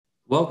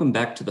Welcome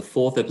back to the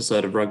fourth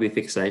episode of Rugby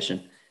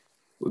Fixation.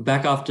 We're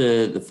back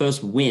after the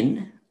first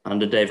win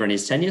under Dave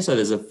Rennie's tenure, so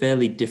there's a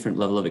fairly different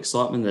level of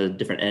excitement, a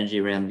different energy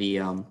around the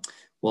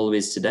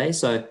Wallabies today.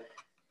 So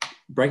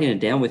breaking it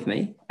down with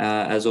me,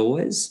 as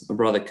always, my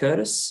brother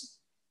Curtis.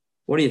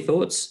 What are your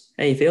thoughts?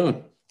 How are you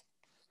feeling?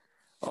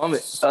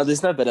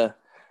 There's no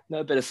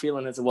better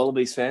feeling as a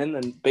Wallabies fan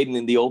than beating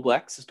in the All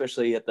Blacks,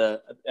 especially at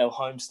our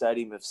home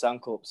stadium of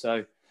Suncorp.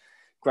 So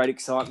great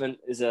excitement.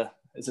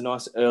 Is a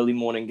nice early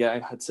morning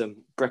game. Had some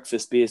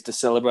breakfast beers to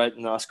celebrate,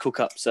 a nice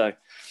cook up. So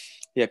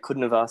yeah,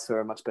 couldn't have asked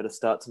for a much better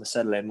start to my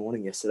Saturday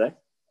morning yesterday.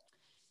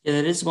 Yeah,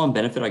 that is one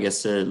benefit, I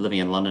guess, to living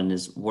in London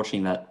is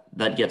watching that.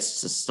 That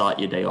gets to start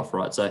your day off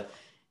right. So,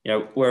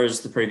 whereas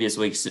the previous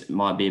weeks it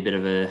might be a bit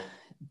of a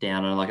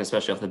downer, like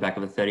especially off the back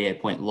of a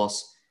 38-point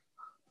loss,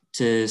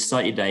 to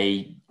start your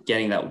day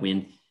getting that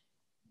win.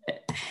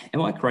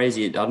 Am I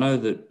crazy? I know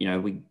that,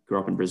 we grew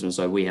up in Brisbane,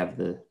 so we have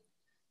the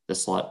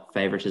slight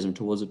favouritism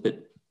towards it.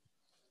 But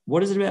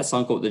what is it about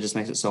Suncorp that just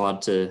makes it so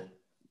hard to,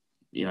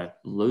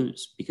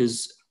 lose?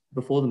 Because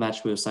before the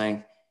match, we were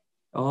saying,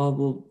 oh,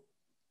 well,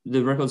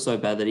 the record's so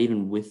bad that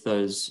even with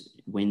those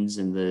wins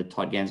and the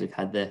tight games we've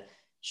had there,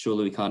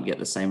 surely we can't get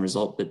the same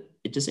result. But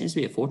it just seems to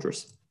be a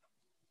fortress.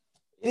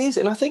 It is,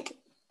 and I think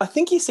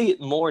you see it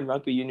more in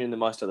rugby union than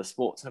most other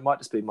sports, and it might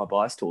just be my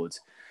bias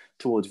towards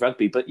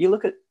rugby. But you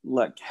look at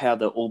like how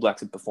the All Blacks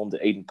have performed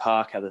at Eden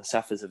Park, how the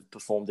Saffers have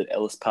performed at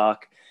Ellis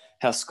Park,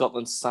 how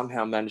Scotland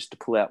somehow managed to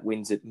pull out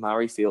wins at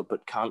Murrayfield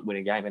but can't win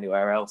a game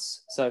anywhere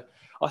else. So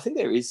I think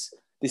there is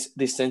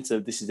this sense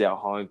of this is our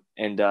home,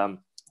 and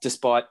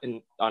despite,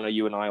 and I know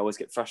you and I always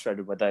get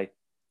frustrated when they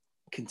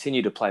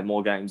continue to play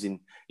more games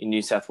in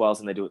New South Wales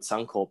than they do at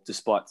Suncorp,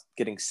 despite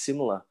getting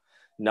similar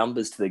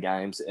numbers to the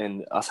games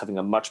and us having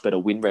a much better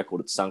win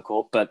record at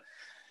Suncorp. But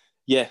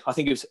yeah, I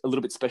think it was a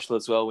little bit special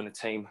as well when a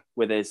team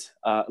where there's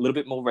a little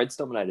bit more Reds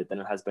dominated than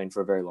it has been for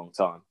a very long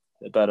time.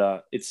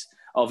 But it's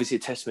obviously a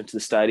testament to the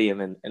stadium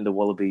and the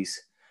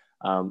Wallabies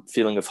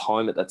feeling of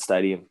home at that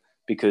stadium,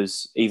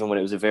 because even when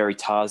it was a very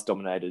Tars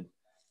dominated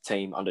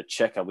team under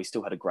Checker, we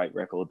still had a great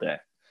record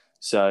there.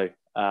 So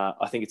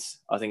I think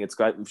it's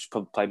great. We should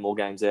probably play more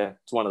games there.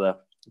 It's one of the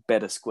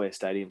better square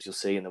stadiums you'll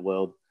see in the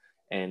world.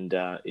 And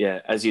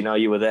as you know,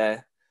 you were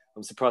there.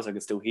 I'm surprised I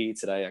could still hear you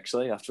today,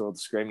 actually, after all the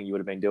screaming you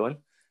would have been doing.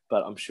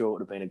 But I'm sure it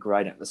would have been a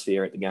great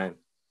atmosphere at the game.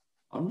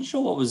 I'm not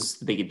sure what was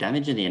the bigger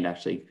damage in the end,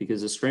 actually,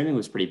 because the screaming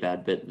was pretty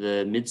bad. But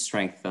the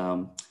mid-strength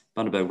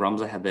Bundaberg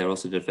Rums I had there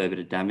also did a fair bit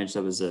of damage.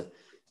 There was a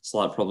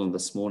slight problem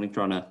this morning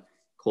trying to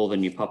call the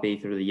new puppy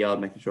through the yard,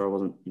 making sure I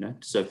wasn't,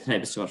 disturbing the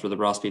neighbours too much with a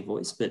raspy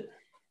voice. But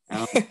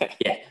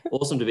yeah,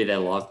 awesome to be there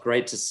live.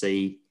 Great to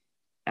see,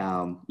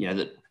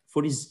 that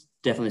footy's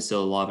definitely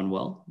still alive and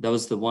well. That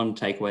was the one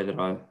takeaway that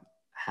I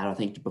had, I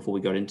think, before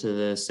we got into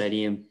the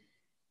stadium,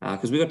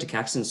 because we got to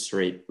Caxton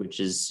Street, which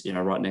is,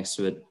 right next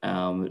to it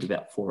at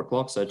about 4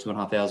 o'clock, so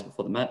 2.5 hours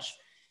before the match.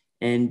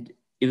 And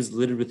it was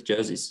littered with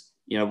jerseys,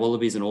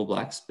 Wallabies and All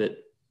Blacks, but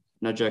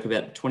no joke,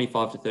 about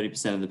 25 to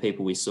 30% of the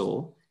people we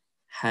saw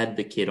had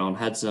the kit on,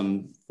 had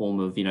some form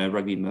of,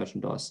 rugby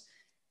merchandise.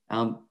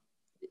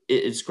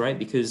 It's great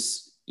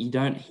because you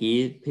don't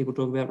hear people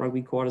talk about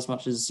rugby quite as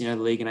much as, the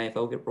league and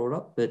AFL get brought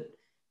up, but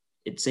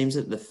it seems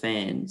that the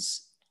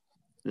fans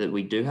that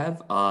we do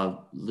have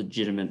are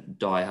legitimate,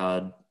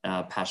 diehard,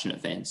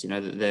 passionate fans,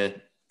 that they're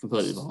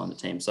completely behind the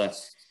team. So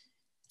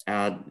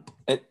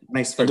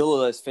makes and all of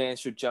those fans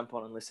should jump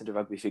on and listen to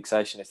Rugby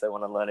Fixation if they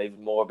want to learn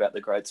even more about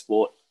the great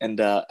sport and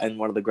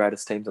one of the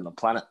greatest teams on the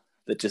planet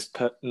that just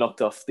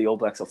knocked off the All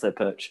Blacks off their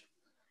perch.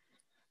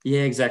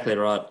 Yeah, exactly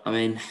right. I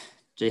mean,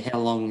 gee, how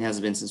long has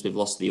it been since we've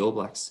lost to the All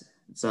Blacks?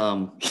 It's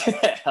I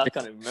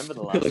can't even remember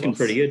the last. Looking loss.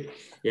 Pretty good.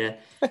 Yeah.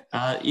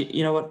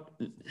 You know what?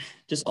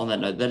 Just on that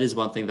note, that is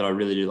one thing that I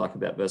really do like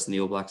about versing the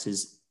All Blacks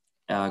is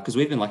because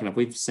we've been lucky enough.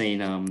 We've seen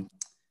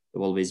the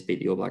Wallabies beat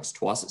the All Blacks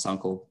twice at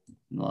Suncorp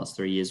in the last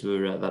 3 years. We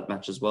were at that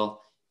match as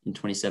well in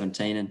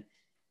 2017,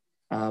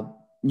 and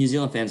New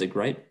Zealand fans are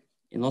great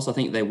in loss. I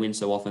think they win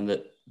so often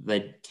that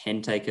they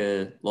can take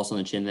a loss on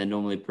the chin. They're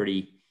normally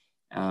pretty,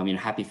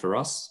 happy for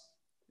us.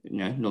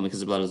 Normally because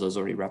the blood is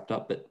already wrapped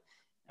up, but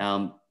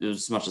it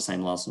was much the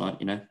same last night.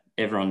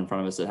 Everyone in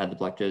front of us that had the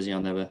black jersey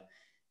on, they were,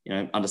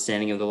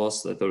 understanding of the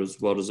loss. They thought it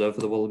was well deserved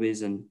for the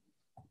Wallabies, and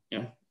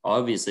I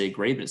obviously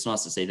agree. But it's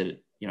nice to see that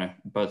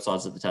both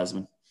sides of the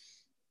Tasman.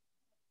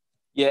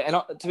 Yeah,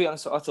 and to be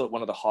honest, I thought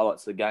one of the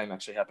highlights of the game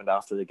actually happened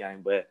after the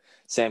game, where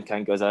Sam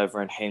Cane goes over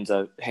and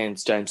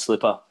hands James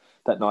Slipper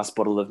that nice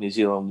bottle of New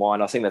Zealand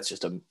wine. I think that's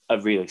just a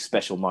really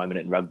special moment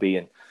in rugby.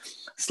 And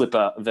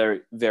Slipper, a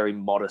very, very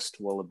modest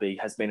Wallaby,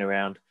 has been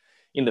around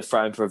in the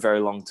frame for a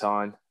very long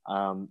time.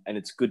 And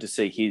it's good to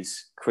see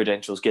his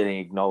credentials getting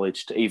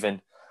acknowledged,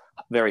 even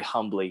very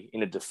humbly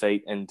in a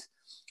defeat. And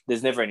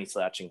there's never any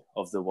slouching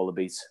of the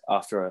Wallabies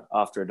after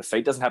a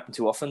defeat. Doesn't happen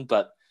too often,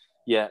 but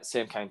yeah,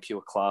 Sam Cane,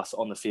 pure class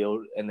on the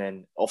field and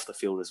then off the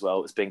field as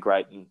well. It's been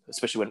great, and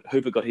especially when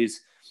Hooper got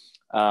his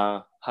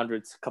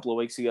hundreds a couple of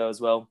weeks ago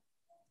as well.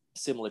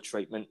 Similar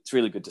treatment. It's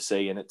really good to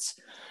see, and it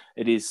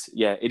is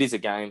a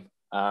game.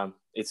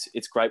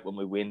 It's great when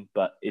we win,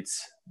 but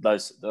it's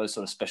those sort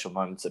of special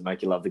moments that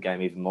make you love the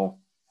game even more.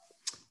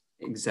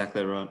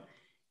 Exactly right.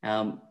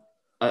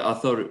 I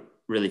thought it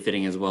really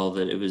fitting as well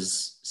that it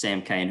was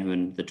Sam Cane who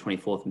in the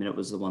 24th minute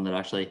was the one that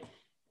actually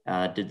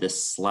did the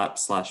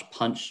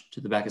slap/punch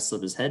to the back of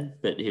Slipper's head,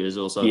 but he was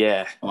also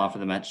after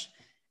the match,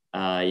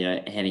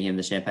 handing him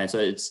the champagne. So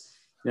it's,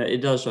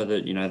 it does show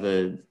that,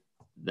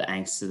 the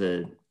angst of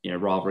the,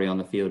 rivalry on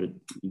the field,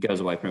 it goes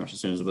away pretty much as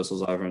soon as the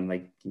whistle's over and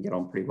they can get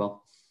on pretty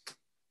well.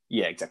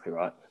 Yeah, exactly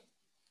right.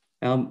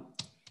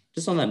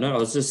 Just on that note, I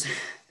was just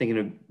thinking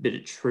a bit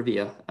of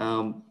trivia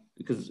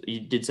because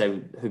you did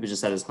say Hooper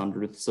just had his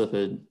 100th,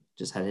 Slipper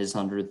just had his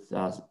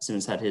 100th,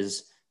 Simmons had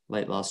his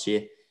late last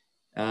year.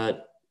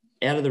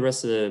 Out of the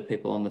rest of the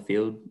people on the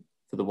field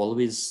for the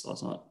Wallabies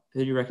last night,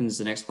 who do you reckon is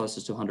the next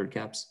closest to 100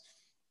 caps?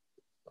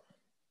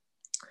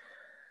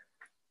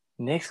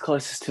 Next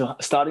closest to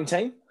a starting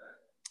team?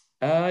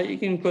 You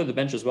can include the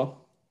bench as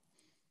well.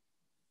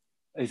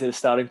 Is it a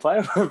starting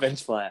player or a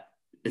bench player?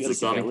 It's a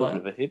starting player.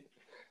 Bit of a hit.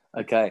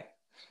 Okay.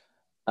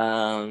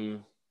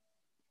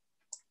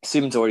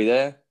 Simmons already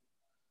there.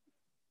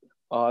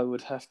 I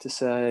would have to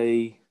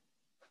say...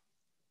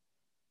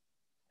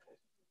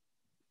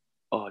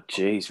 Oh,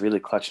 geez, really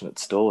clutching at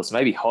straws.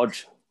 Maybe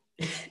Hodge.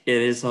 It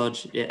is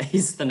Hodge. Yeah,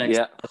 he's the next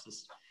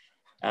closest.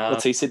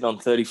 What's he sitting on,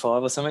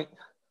 35 or something?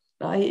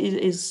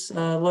 He's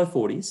low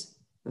 40s.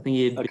 I think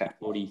he had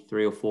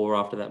 43 or 4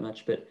 after that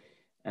match. But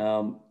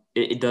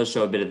it does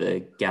show a bit of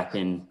the gap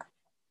in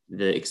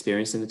the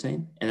experience in the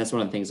team. And that's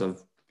one of the things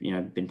I've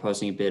been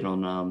posting a bit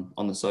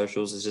on the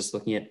socials, is just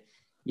looking at,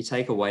 you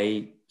take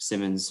away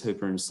Simmons,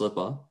 Hooper and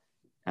Slipper.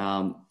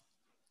 In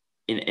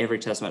every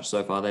test match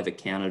so far, they've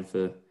accounted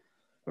for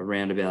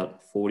around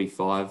about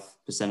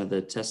 45% of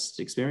the test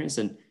experience.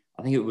 And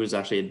I think it was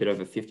actually a bit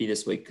over 50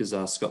 this week because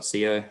Scott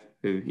Seo,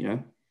 who,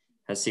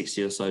 has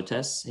 60 or so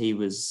tests, he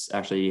was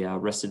actually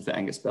rested for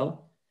Angus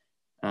Bell,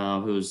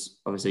 who was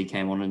obviously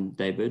came on and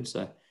debuted.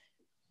 So,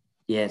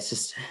 yeah,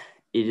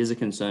 it is a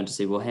concern to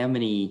see, well, how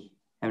many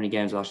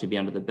games will actually be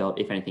under the belt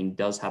if anything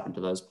does happen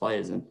to those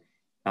players. And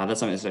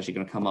that's something that's actually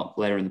going to come up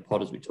later in the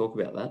pod as we talk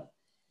about that.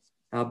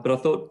 But I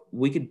thought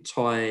we could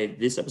tie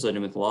this episode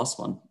in with the last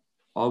one.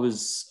 I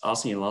was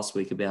asking you last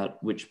week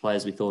about which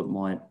players we thought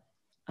might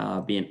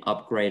be an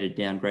upgrade, a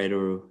downgrade,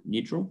 or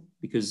neutral,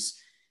 because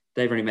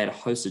they've already made a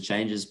host of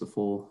changes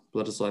before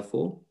Bledisloe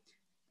 4.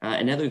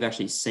 And now that we've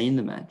actually seen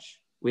the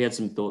match, we had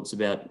some thoughts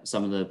about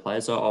some of the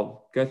players. So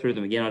I'll go through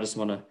them again. I just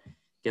want to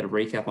get a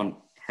recap on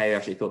how you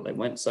actually thought they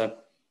went. So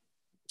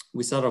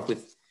we start off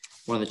with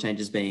one of the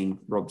changes being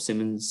Rob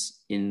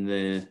Simmons in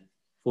the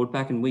forward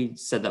pack, and we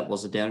said that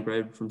was a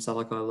downgrade from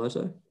Salakai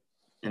Loto,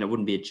 and it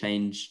wouldn't be a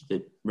change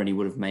that Rennie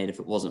would have made if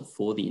it wasn't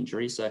for the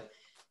injury. So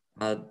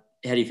how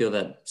do you feel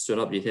that stood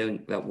up? Do you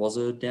think that was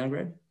a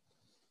downgrade?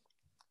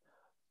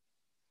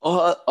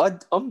 Oh,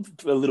 I'm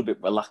a little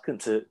bit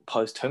reluctant to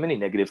post too many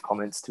negative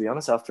comments, to be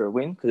honest, after a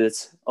win,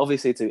 because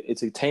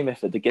it's a team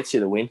effort that gets you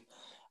the win.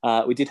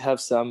 We did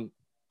have some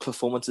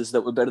performances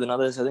that were better than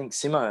others. I think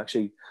Simo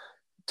actually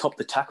topped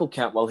the tackle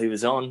count while he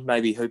was on.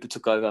 Maybe Hooper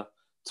took over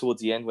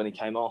towards the end when he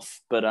came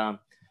off. But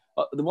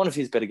one of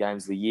his better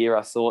games of the year,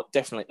 I thought.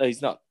 Definitely,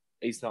 he's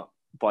not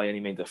by any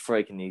means a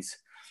freak, and he's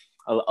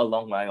a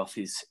long way off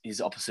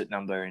his opposite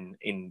number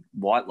in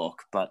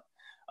Whitelock, but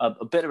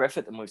a better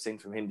effort than we've seen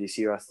from him this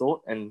year, I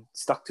thought, and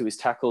stuck to his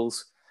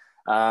tackles.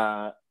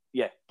 By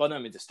no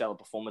means a stellar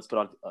performance,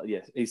 but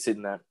he's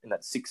sitting in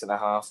that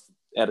 6.5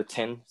 out of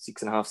 10,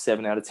 6.5,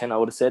 7 out of 10, I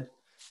would have said,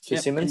 for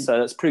Simmons. So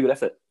that's a pretty good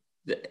effort.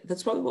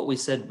 That's probably what we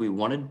said we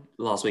wanted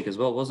last week as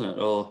well, wasn't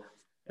it? Or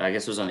I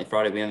guess it was only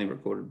Friday. We only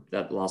recorded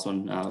that last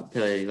one.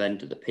 Pele led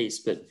into the piece,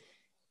 but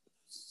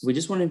we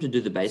just wanted him to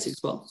do the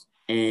basics well.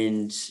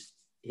 And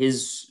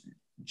his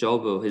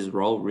job or his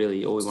role,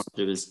 really, all we wanted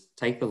to do is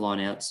take the line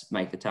outs,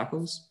 make the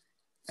tackles.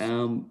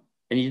 And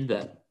he did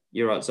that.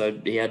 You're right. So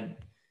he had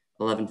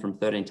 11 from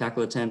 13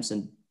 tackle attempts,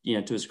 and,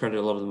 to his credit,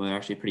 a lot of them were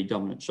actually pretty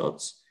dominant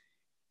shots.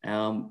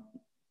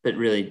 But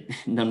really,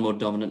 none more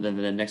dominant than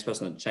the next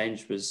person that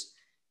changed was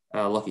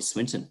Lockie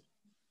Swinton,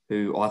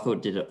 who I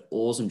thought did an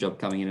awesome job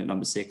coming in at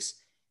number 6.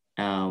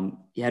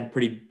 He had a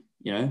pretty,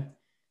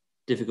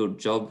 difficult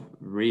job,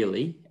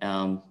 really,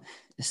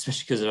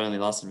 especially because it only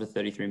lasted for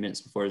 33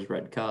 minutes before his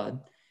red card.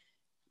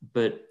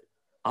 But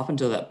up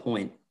until that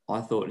point,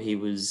 I thought he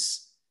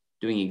was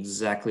doing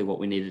exactly what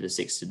we needed a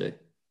 6 to do.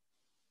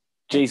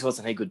 Geez,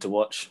 wasn't he good to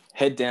watch?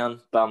 Head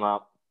down, bum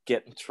up,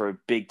 getting through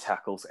big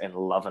tackles and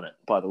loving it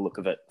by the look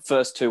of it.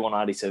 First 2 on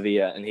Ardie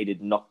Sevilla, and he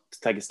did not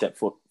take a step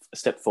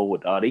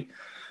forward, Ardie.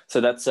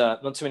 So that's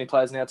not too many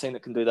players in our team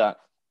that can do that.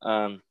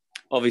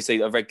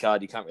 Obviously, a red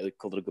card, you can't really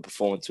call it a good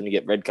performance when you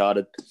get red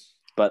carded.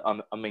 But,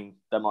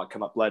 that might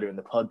come up later in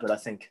the pod, but I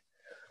think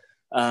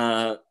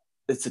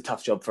it's a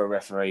tough job for a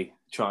referee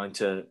trying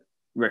to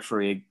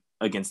referee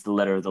against the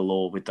letter of the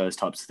law with those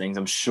types of things.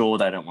 I'm sure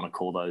they don't want to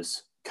call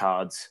those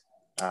cards.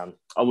 I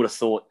would have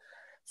thought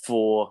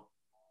for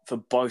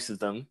both of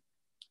them,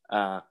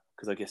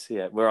 because I guess,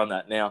 we're on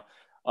that now,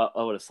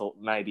 I would have thought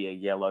maybe a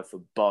yellow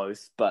for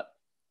both, but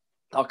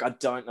Like, I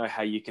don't know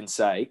how you can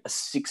say a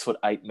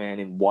 6'8" man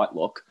in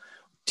Whitelock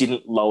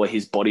didn't lower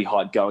his body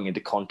height going into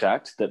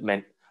contact. That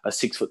meant a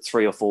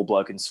 6'3" or 4"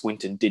 bloke in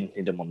Swinton didn't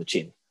hit him on the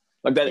chin.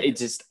 Like that, Yeah. it's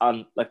just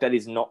that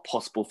is not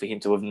possible for him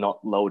to have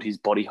not lowered his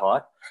body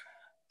height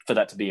for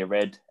that to be a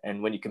red.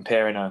 And when you're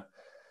comparing a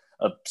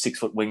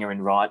 6-foot winger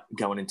in right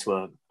going into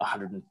a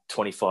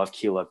 125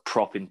 kilo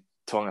prop in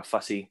Tonga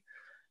Fussy,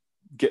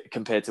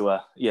 compared to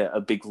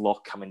a big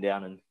lock coming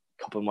down and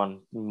copping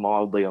one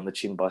mildly on the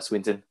chin by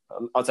Swinton.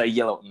 I'd say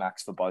yellow at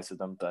max for both of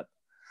them, but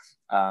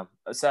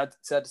sad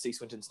to see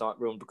Swinton's night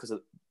ruined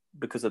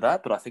because of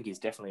that. But I think he's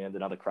definitely earned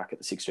another crack at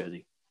the 6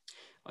 jersey.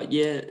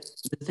 Yeah,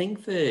 the thing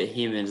for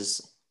him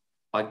is,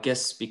 I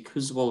guess,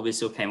 because Wallaby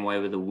still came away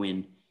with a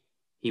win,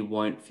 he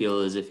won't feel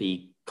as if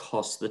he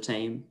cost the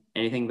team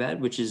anything bad,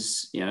 which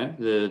is,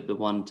 the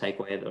one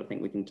takeaway that I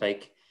think we can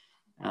take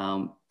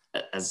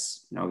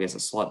as, I guess, a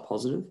slight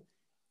positive.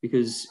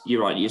 Because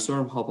you're right, you saw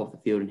him hop off the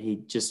field and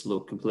he just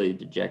looked completely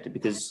dejected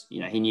because,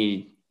 he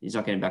knew he's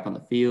not getting back on the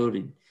field.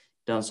 He'd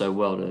done so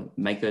well to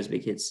make those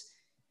big hits.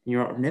 And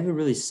you're right, I've never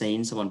really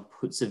seen someone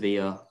put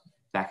Sevilla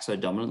back so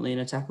dominantly in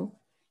a tackle.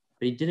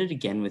 But he did it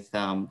again with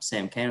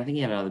Sam Cane. I think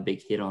he had another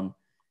big hit on,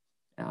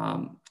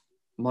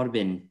 might have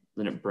been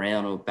Leonard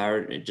Brown or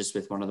Barrett, just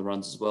with one of the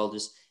runs as well.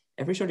 Just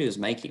every shot he was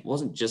making, it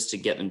wasn't just to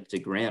get them to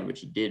ground,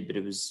 which he did, but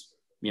it was,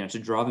 to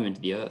drive him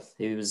into the earth.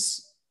 He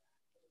was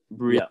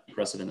really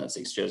impressive in that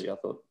 6 jersey, I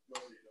thought.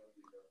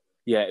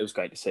 Yeah, it was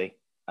great to see.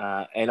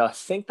 And I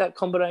think that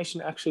combination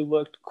actually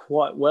worked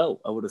quite well,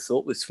 I would have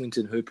thought, with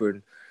Swinton, Hooper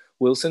and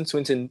Wilson.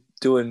 Swinton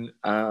doing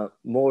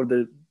more of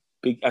the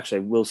big...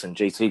 Actually, Wilson,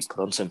 geez, he's put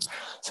on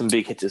some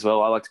big hits as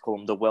well. I like to call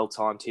them the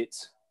well-timed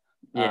hits.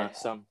 Yeah.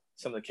 Some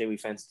of the Kiwi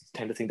fans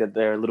tend to think that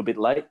they're a little bit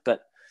late,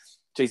 but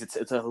geez,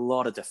 it's a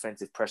lot of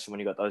defensive pressure when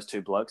you got those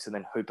two blokes, and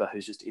then Hooper,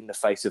 who's just in the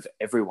face of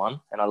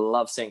everyone. And I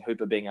love seeing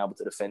Hooper being able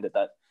to defend at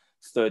that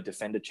third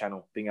defender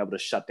channel, being able to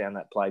shut down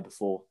that play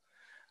before,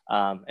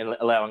 and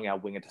allowing our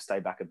winger to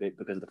stay back a bit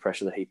because of the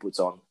pressure that he puts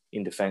on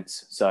in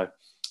defence. So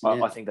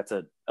I think that's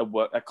a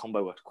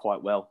combo worked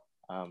quite well.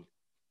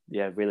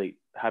 Really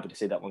happy to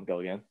see that one go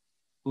again.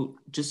 Well,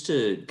 just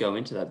to go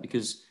into that,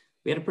 because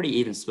we had a pretty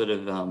even split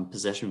of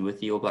possession with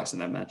the All Blacks in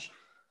that match.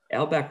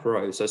 Our back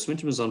row, so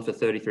Swinton was on for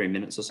 33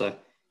 minutes or so,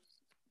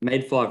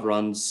 made 5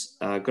 runs,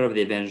 got over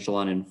the advantage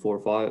line in 4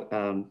 or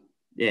 5,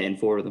 in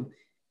 4 of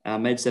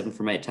them, made 7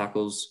 from 8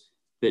 tackles,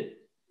 but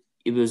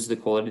it was the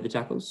quality of the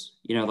tackles,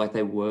 like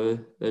they were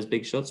those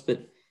big shots.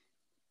 But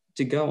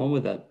to go on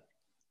with that,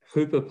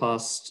 Hooper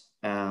passed,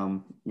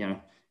 7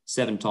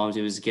 times.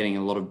 He was getting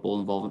a lot of ball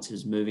involvement. He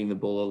was moving the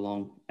ball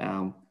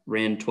along,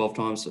 ran 12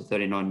 times for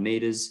 39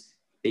 metres,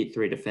 beat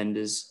 3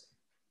 defenders,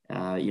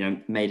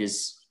 made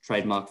his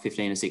trademark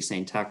 15 or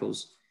 16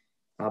 tackles.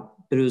 But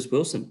it was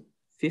Wilson,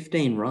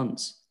 15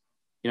 runs.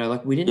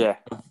 We didn't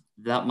have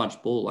that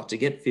much ball. Like, to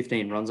get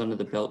 15 runs under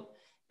the belt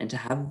and to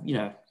have,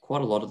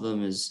 quite a lot of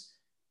them as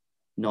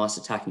nice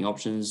attacking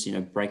options,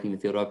 breaking the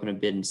field open a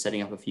bit and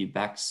setting up a few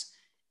backs.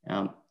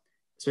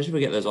 Especially if we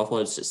get those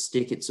offloads to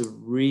stick, it's a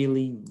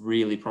really,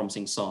 really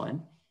promising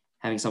sign,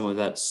 having someone with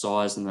that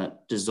size and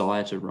that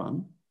desire to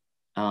run.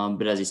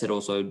 But as you said,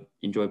 also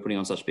enjoy putting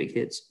on such big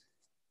hits.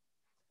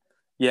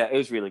 Yeah, it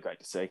was really great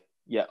to see.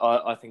 Yeah,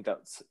 I think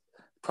that's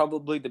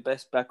probably the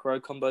best back row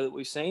combo that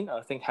we've seen.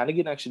 I think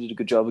Hannigan actually did a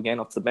good job again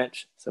off the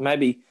bench. So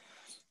maybe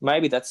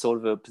that's sort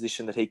of a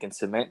position that he can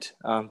cement,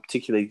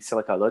 particularly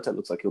Seleko-Lote.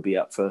 Looks like he'll be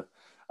out for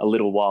a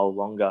little while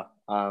longer.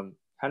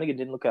 Hannigan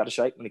didn't look out of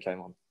shape when he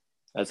came on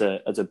as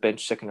a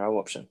bench second row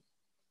option.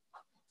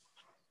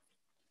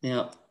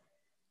 Now,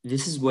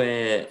 this is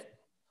where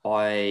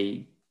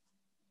I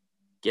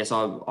guess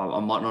I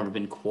might not have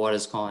been quite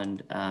as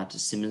kind to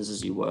Simmons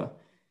as you were,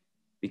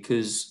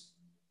 because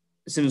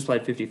Simmons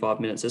played 55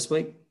 minutes this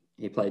week.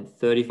 He played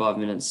 35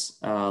 minutes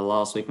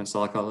last week when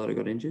Seleko-Lote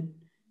got injured.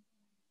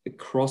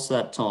 Across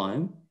that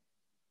time,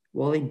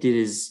 while he did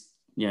his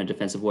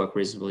defensive work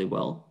reasonably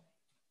well,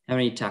 how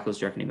many tackles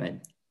do you reckon he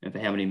made? And for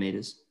how many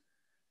meters?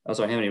 How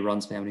many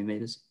runs for how many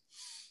meters?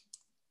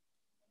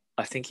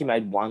 I think he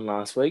made 1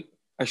 last week.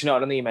 Actually, no, I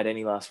don't think he made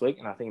any last week,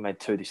 and I think he made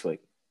 2 this week.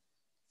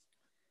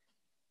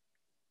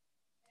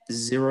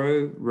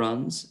 0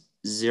 runs,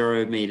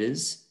 0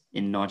 meters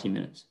in 90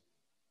 minutes.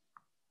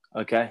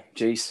 Okay,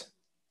 geez.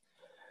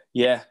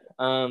 Yeah.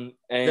 And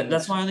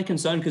that's my only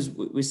concern, because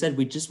we said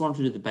we just wanted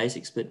to do the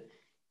basics, but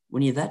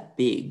when you're that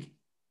big,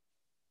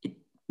 it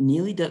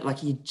nearly does,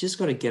 like, you just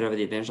got to get over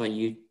the advantage.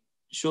 Like,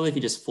 surely if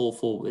you just fall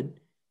forward,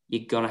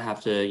 you're going to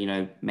have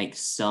to, make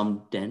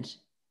some dent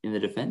in the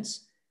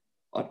defense.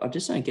 I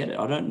just don't get it.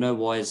 I don't know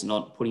why he's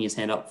not putting his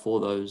hand up for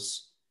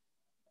those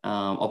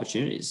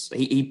opportunities.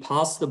 He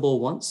passed the ball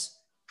once,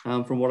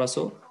 from what I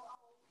saw.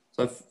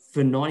 So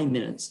for 90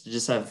 minutes to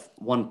just have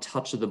one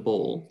touch of the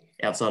ball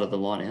outside of the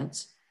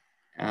lineouts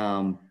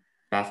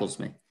baffles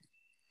me.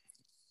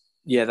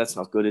 Yeah, that's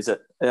not good, is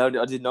it? I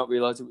did not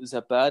realise it was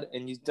that bad,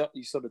 and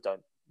you sort of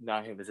don't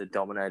know him as a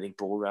dominating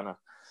ball runner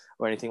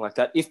or anything like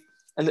that.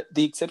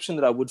 The exception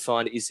that I would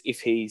find is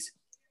if he's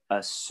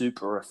a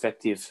super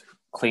effective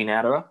clean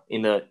outer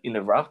in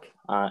the ruck,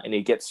 and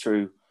he gets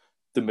through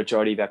the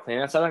majority of our clean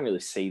outs. I don't really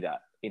see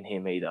that in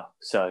him either.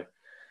 So,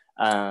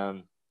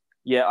 not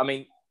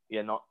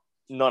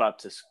up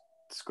to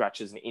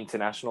scratch as an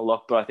international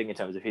lock, but I think in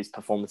terms of his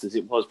performances,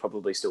 it was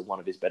probably still one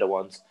of his better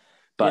ones.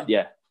 But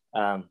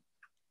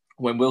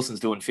when Wilson's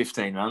doing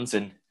 15 runs,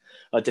 and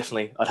I'd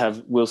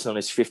have Wilson on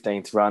his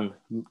 15th run,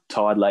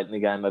 tied late in the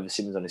game over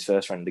Simmons on his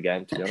first run of the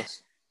game, to be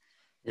honest.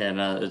 Yeah,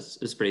 no,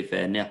 it's pretty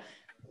fair. Now,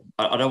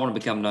 I don't want to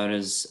become known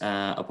as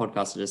a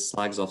podcast that just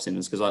slags off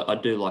Simmons, because I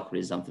do like what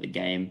he's done for the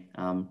game,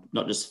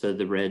 not just for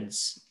the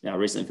Reds,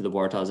 recently for the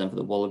Waratahs and for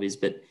the Wallabies,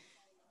 but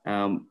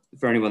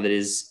for anyone that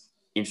is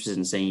interested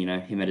in seeing,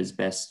 him at his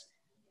best,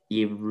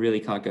 you really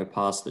can't go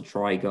past the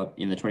try he got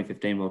in the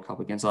 2015 World Cup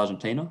against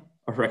Argentina.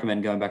 I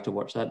recommend going back to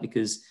watch that,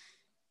 because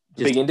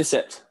big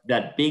intercept.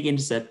 That big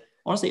intercept.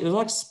 Honestly, it was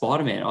like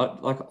Spider-Man.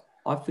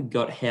 I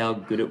forgot how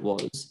good it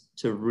was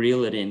to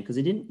reel it in, because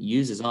he didn't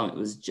use his arm. It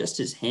was just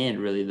his hand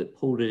really that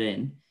pulled it in.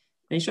 And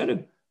he showed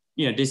a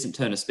decent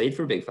turn of speed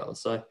for a big fella.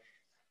 So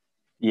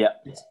yeah,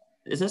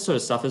 it's that sort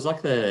of stuff. It's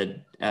like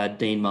the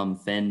Dean Mum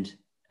fend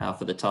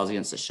for the Tars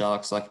against the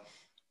Sharks. Like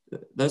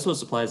those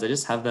sorts of players, they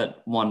just have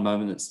that one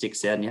moment that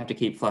sticks out, and you have to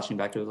keep flashing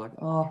back to it. Like,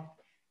 oh,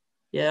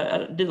 yeah, I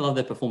didn't love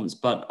their performance,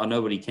 but I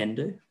know what he can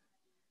do.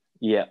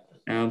 Yeah.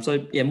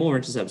 More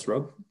intercepts,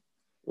 Rob.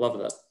 Love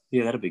that.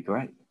 Yeah, that'd be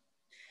great.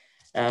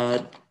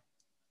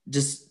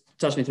 Just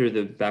touch me through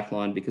the back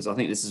line, because I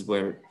think this is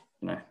where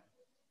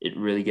it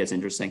really gets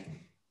interesting.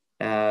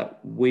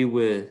 We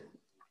were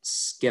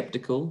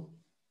skeptical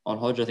on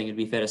Hodge, I think it'd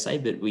be fair to say,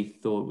 but we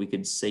thought we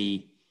could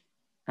see,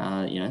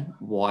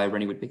 why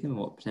Rennie would pick him and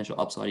what potential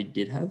upside he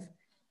did have.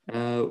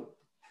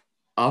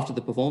 After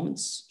the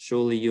performance,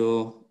 surely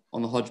you're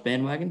on the Hodge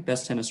bandwagon.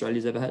 Best 10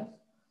 Australia's ever had.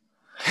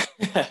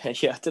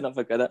 Yeah, I don't know if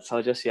I go that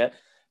far just yet,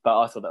 but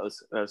I thought that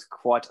was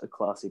quite a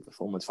classy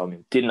performance from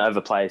him. Didn't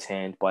overplay his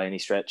hand by any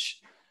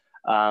stretch.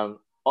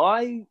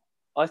 I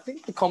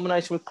think the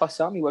combination with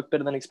Paisami worked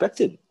better than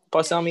expected.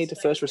 Paisami hit the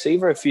first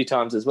receiver a few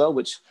times as well,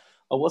 which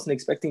I wasn't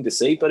expecting to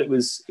see, but it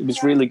was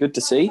really good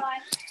to see.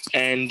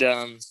 And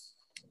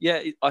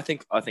I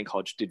think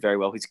Hodge did very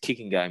well. His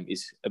kicking game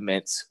is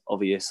immense,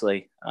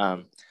 obviously.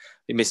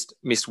 He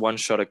missed one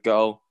shot at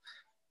goal,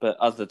 but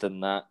other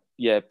than that,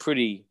 I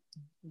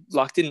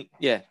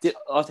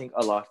think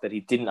I liked that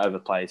he didn't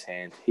overplay his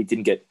hand. He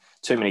didn't get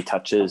too many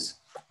touches.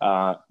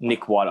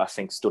 Nick White, I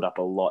think, stood up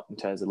a lot in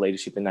terms of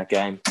leadership in that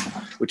game,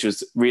 which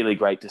was really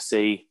great to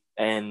see.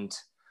 And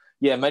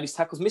made his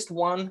tackles. Missed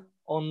one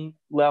on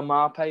Lau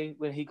Marpe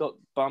when he got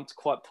bumped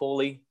quite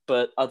poorly,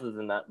 but other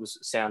than that, was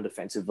sound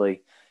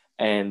defensively.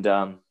 And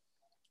that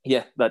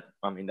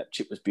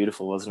chip was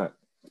beautiful, wasn't it?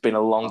 It's been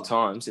a long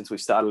time since we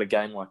started a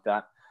game like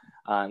that,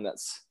 and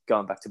that's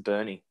going back to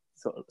Bernie,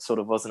 sort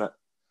of, wasn't it?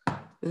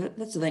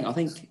 That's the thing. I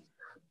think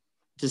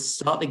to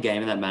start the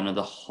game in that manner,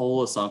 the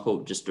whole of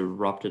Suncorp just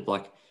erupted.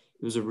 Like,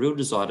 it was a real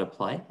desire to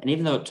play. And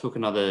even though it took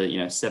another,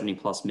 70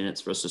 plus minutes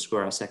for us to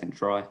score our second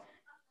try,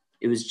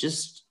 it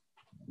was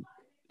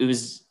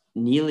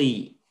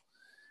nearly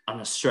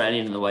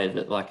un-Australian in the way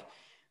that, like,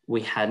 we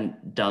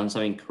hadn't done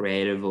something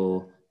creative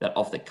or that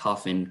off the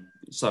cuff in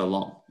so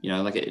long.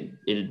 It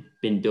had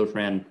been built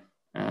around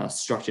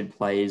structured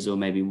plays or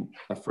maybe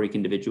a freak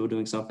individual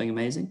doing something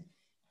amazing.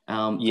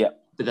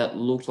 But that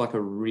looked like a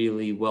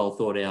really well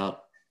thought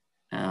out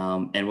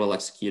and well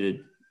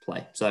executed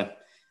play. So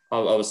I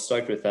was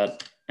stoked with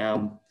that.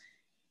 And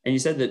you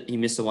said that he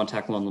missed the one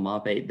tackle on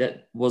Lamarpe.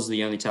 That was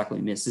the only tackle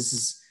he missed. This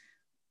is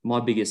my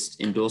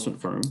biggest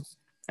endorsement for him.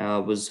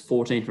 Was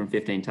 14 from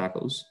 15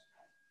 tackles.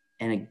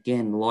 And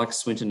again, like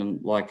Swinton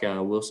and like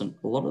Wilson,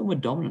 a lot of them were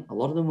dominant. A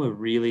lot of them were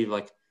really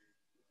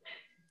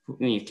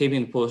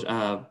keeping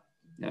the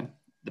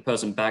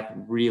person back,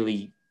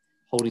 really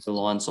holding the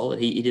line solid.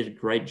 He did a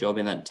great job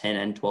in that 10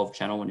 and 12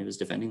 channel when he was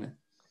defending there.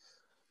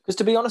 Because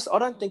to be honest, I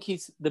don't think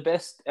he's the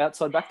best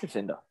outside back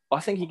defender. I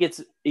think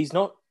he's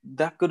not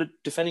that good at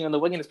defending on the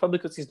wing, and it's probably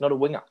because he's not a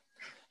winger.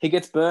 He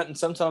gets burnt, and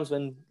sometimes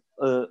when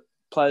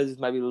players with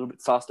maybe a little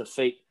bit faster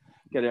feet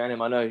get around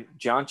him, I know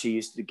Janchi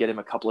used to get him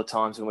a couple of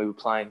times when we were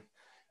playing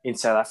in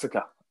South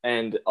Africa,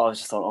 and I was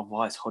just thought,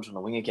 why is Hodge on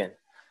the wing again?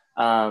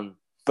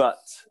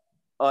 But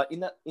in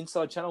that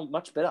inside channel,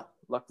 much better.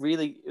 Like,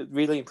 really,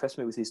 really impressed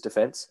me with his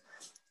defence.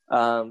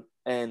 I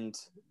don't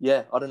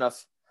know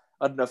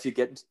if you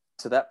get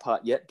to that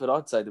part yet, but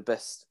I'd say the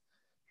best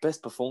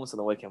performance on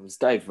the weekend was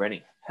Dave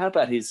Rennie. How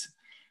about his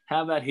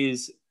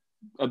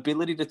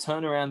ability to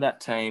turn around that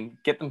team,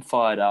 get them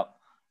fired up,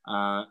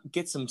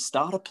 get some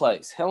starter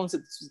plays? How long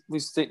since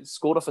we've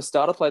scored off a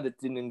starter play that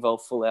didn't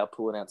involve full out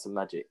pulling out some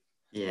magic?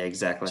 Yeah,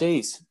 exactly.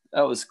 Jeez,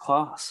 that was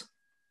class.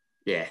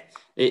 Yeah,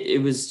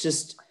 it was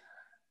just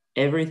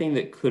everything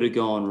that could have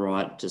gone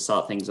right to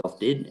start things off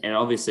did, and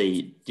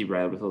obviously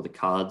derailed with all the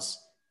cards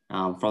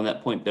from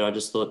that point. But I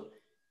just thought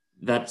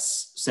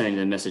that's sending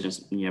the message,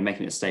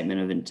 making a statement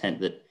of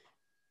intent that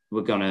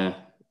we're going to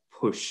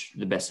push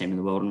the best team in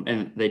the world,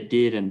 and they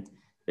did, and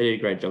they did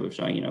a great job of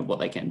showing what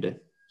they can do.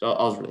 So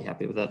I was really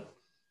happy with that.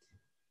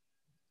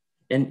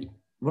 And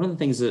one of the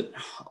things that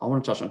I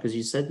want to touch on, because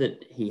you said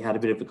that he had a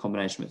bit of a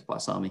combination with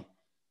Paisami.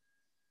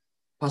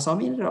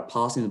 Paisami ended up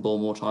passing the ball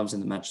more times in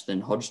the match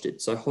than Hodge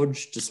did. So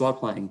Hodge, despite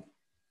playing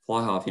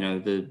fly half,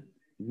 the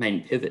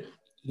main pivot,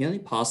 he only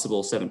passed the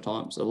ball 7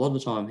 times. A lot of the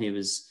time he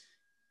was,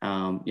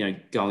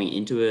 going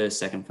into a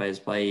second phase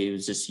play, he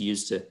was just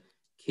used to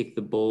kick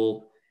the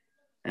ball.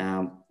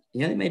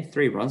 He only made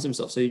 3 runs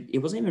himself. So he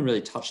wasn't even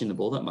really touching the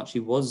ball that much. He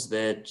was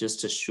there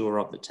just to shore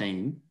up the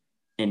team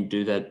and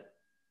do that,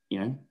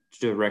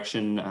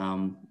 direction,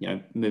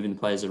 moving the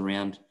players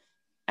around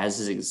as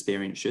his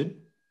experience should.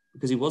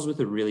 Because he was with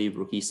a really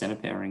rookie centre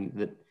pairing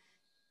that,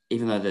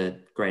 even though they're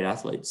great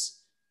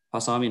athletes,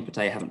 Paisami and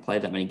Pate haven't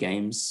played that many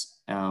games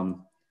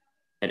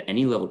at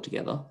any level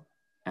together,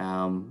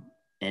 and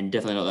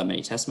definitely not that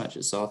many test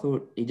matches. So I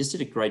thought he just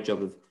did a great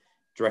job of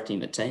directing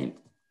the team.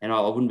 And I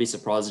wouldn't be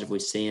surprised if we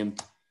see him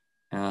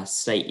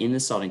stay in the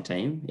starting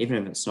team, even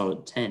if it's not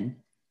at 10,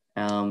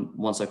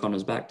 once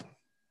O'Connor's back.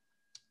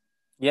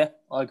 Yeah,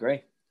 I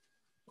agree.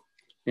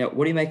 Now,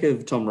 what do you make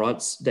of Tom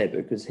Wright's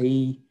debut? Because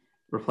he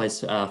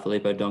replaced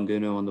Filippo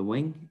Donguno on the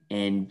wing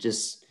and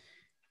just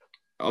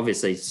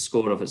obviously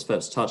scored off his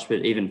first touch,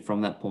 but even from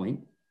that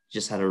point,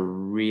 just had a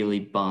really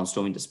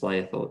barnstorming display,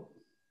 I thought.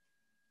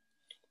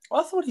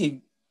 I thought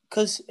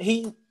because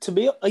to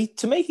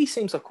me, he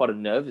seems like quite a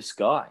nervous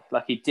guy.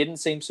 Like, he didn't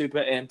seem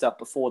super amped up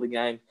before the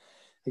game.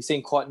 He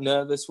seemed quite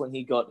nervous when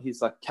he got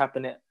his cap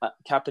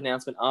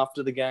announcement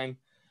after the game.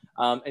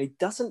 And he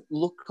doesn't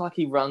look like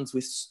he runs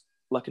with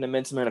an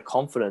immense amount of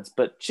confidence,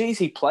 but geez,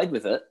 he played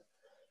with it.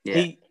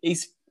 Yeah.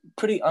 He's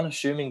pretty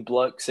unassuming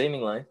bloke,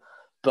 seemingly.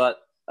 But,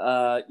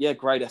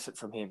 great effort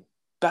from him.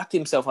 Backed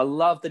himself. I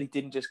love that he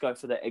didn't just go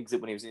for the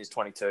exit when he was in his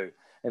 22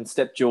 and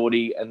stepped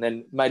Geordie and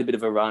then made a bit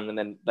of a run, and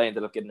then they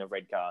ended up getting a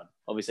red card.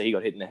 Obviously, he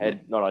got hit in the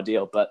head. Not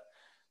ideal. But,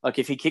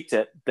 if he kicked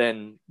it,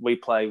 then we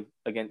play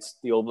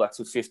against the All Blacks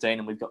with 15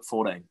 and we've got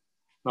 14.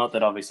 Not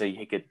that,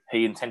 obviously,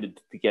 he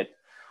intended to get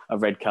a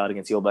red card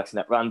against the All Blacks in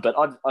that run, but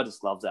I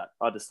just love that.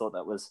 I just thought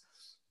that was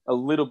a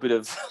little bit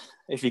of,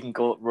 if you can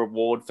call it,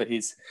 reward for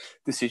his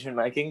decision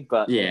making.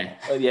 But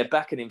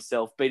backing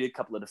himself, beat a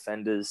couple of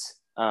defenders.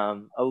 A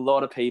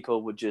lot of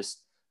people would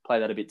just play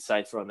that a bit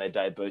safer on their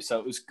debut, so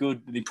it was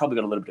good. He probably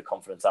got a little bit of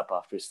confidence up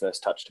after his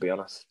first touch, to be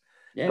honest.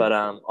 Yeah. But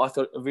I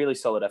thought a really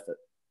solid effort.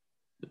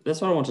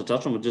 That's what I want to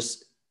touch on.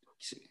 Just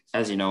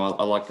as you know,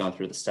 I like going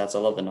through the stats. I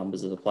love the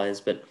numbers of the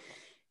players, but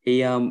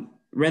he ran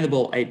the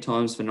ball 8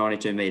 times for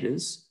 92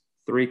 meters,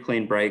 3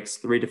 clean breaks,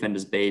 3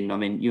 defenders beaten. I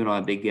mean, you and I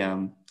are big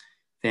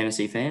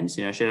fantasy fans.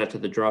 Shout out to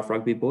the Draft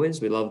Rugby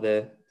boys. We love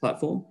their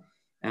platform.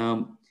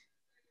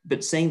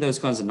 But seeing those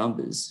kinds of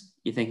numbers,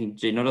 you're thinking,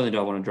 gee, not only do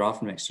I want to draft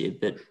them next year,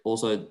 but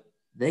also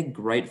they're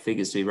great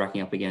figures to be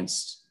racking up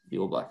against the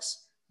All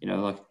Blacks.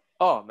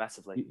 Oh,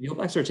 massively. The All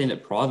Blacks are a team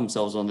that pride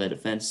themselves on their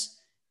defense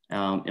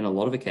in a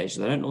lot of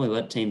occasions. They don't really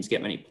let teams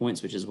get many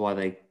points, which is why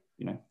they,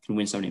 can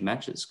win so many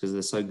matches, because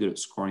they're so good at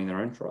scoring their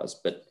own tries.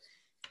 But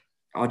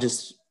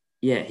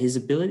his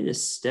ability to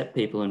step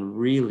people and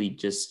really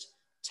just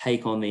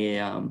take on the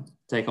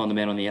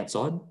man on the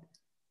outside,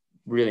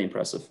 really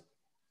impressive.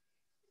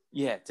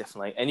 Yeah,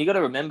 definitely. And you got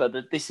to remember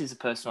that this is a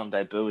person on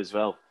debut as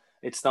well.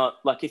 It's not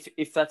like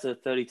if that's a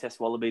 30-test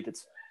Wallaby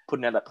that's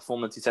putting out that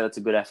performance, you say that's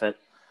a good effort.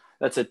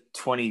 That's a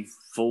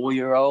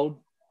 24-year-old,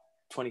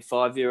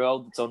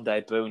 25-year-old that's on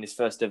debut in his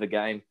first ever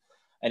game,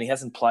 and he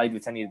hasn't played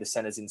with any of the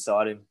centres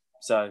inside him.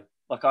 So,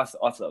 I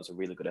thought that was a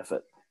really good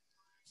effort.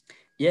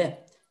 Yeah,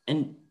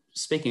 and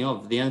speaking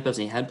of, the only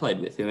person he had played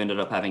with who ended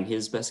up having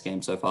his best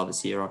game so far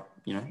this year,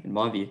 in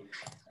my view,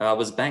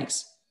 was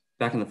Banks.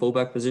 Back in the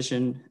fullback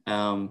position. He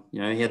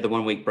had the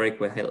 1 week break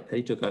where Haylett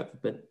Petty took over,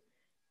 but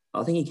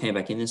I think he came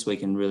back in this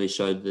week and really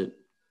showed that,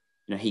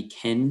 he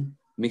can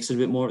mix it a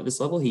bit more at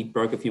this level. He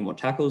broke a few more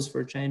tackles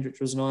for a change,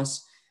 which was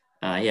nice.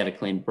 He had a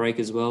clean break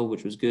as well,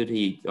 which was good.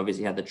 He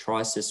obviously had the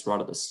try assist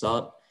right at the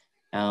start.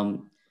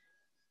 I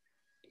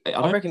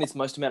reckon it's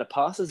most amount of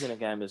passes in a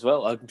game as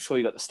well. I'm sure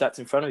you got the stats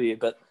in front of you,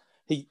 but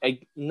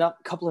a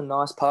couple of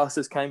nice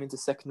passes came into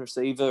second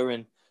receiver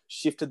and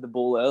shifted the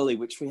ball early,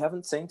 which we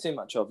haven't seen too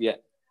much of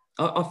yet.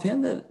 I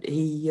found that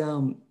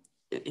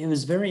it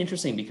was very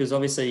interesting because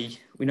obviously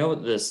we know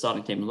what the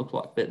starting team looked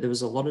like, but there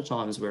was a lot of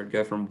times where it'd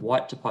go from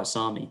White to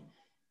Paisami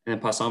and then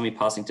Paisami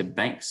passing to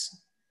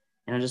Banks.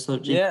 And I just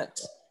thought,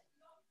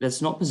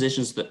 that's not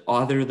positions that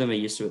either of them are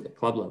used to at the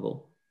club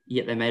level,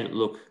 yet they made it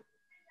look,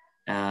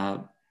 I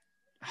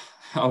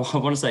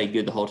want to say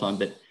good the whole time,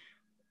 but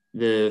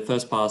the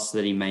first pass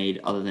that he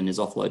made other than his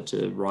offload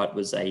to Wright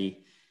was a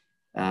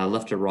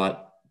left to right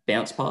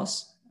bounce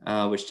pass,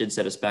 which did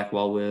set us back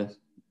while we're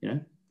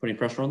putting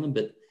pressure on them.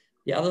 But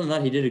other than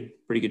that, he did a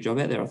pretty good job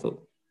out there, I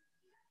thought.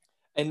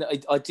 And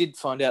I did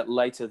find out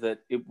later that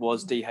it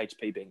was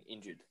DHP being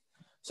injured.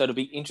 So it'll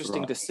be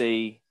interesting to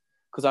see,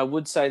 because I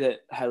would say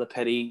that Haylett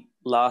Petty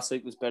last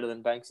week was better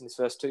than Banks in his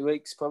first 2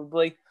 weeks,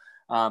 probably.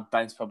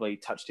 Banks probably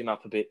touched him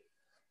up a bit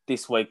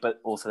this week,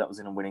 but also that was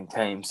in a winning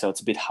team, so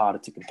it's a bit harder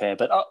to compare.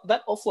 But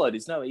that offload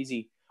is no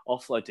easy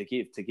offload to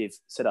give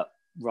set up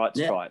Wright's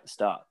try at the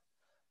start.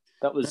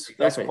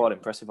 That's quite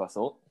impressive, I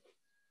thought.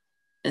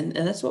 And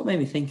that's what made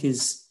me think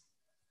is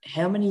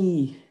how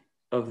many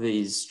of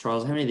these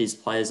trials, how many of these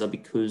players are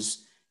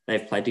because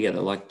they've played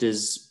together? Like,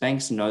 does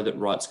Banks know that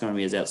Wright's going to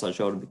be his outside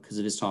shoulder because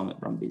of his time at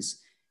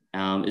Brumbies?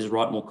 Is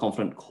Wright more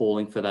confident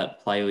calling for that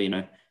play,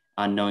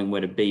 or, knowing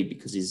where to be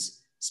because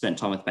he's spent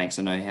time with Banks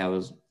and know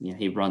how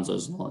he runs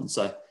those lines?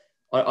 So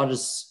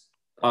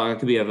I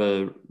could be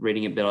over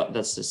reading it, but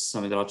that's just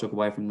something that I took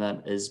away from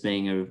that as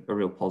being a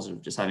real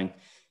positive, just having,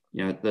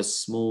 those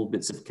small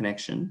bits of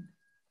connection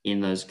in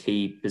those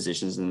key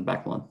positions in the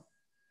back line.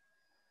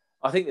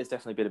 I think there's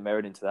definitely a bit of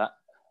merit into that.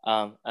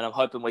 And I'm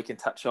hoping we can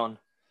touch on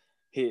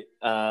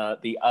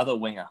the other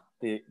winger,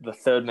 the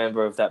third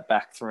member of that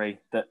back three.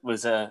 He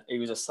was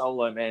a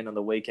solo man on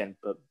the weekend,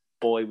 but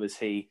boy,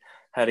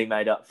 had he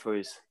made up for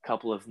his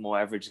couple of more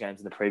average games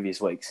in the previous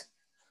weeks.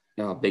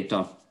 Oh, big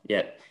time.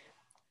 Yeah.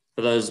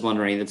 For those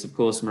wondering, that's, of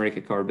course,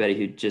 Marika Koroibete,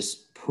 who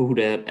just pulled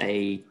out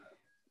a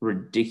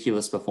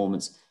ridiculous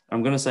performance.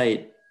 I'm going to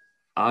say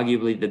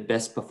arguably the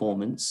best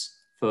performance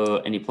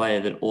for any player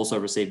that also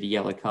received a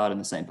yellow card in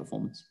the same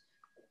performance.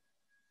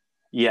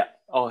 Yeah.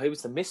 Oh, he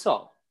was the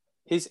missile.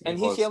 His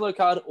yellow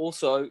card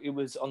also, it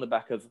was on the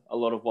back of a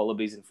lot of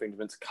Wallabies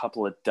infringements, a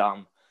couple of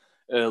dumb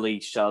early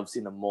shoves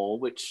in the maul,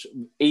 which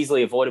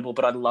easily avoidable,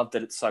 but I loved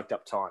that it soaked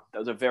up time. That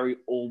was a very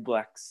All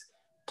Blacks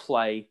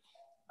play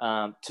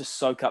to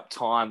soak up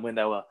time when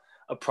they were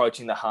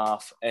approaching the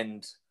half.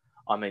 And,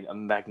 I mean, a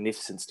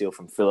magnificent steal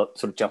from Phillip,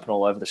 sort of jumping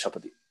all over the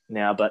shop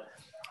now. But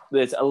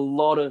there's a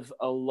lot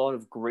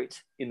of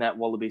grit in that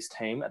Wallabies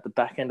team at the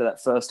back end of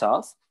that first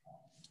half.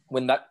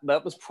 When that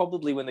was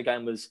probably when the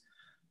game was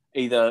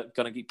either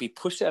going to be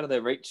pushed out of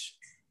their reach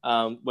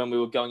when we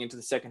were going into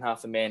the second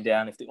half, a man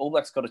down. If the All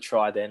Blacks got a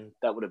try, then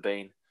that would have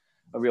been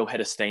a real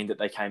head of steam that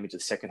they came into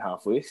the second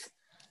half with.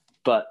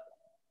 But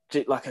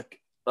back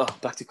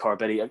to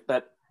Koroibete,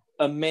 that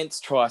immense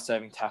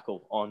try-saving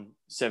tackle on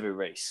Sevu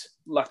Reece,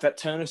 like that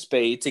turn of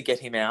speed to get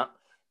him out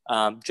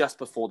just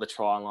before the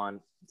try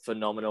line,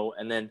 phenomenal.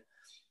 And then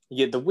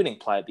the winning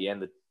play at the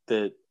end,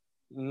 the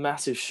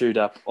massive shoot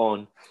up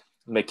on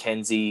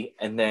McKenzie,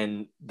 and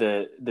then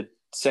the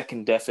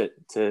second effort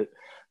to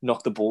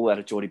knock the ball out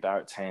of Jordie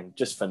Barrett's hand,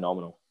 just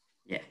phenomenal.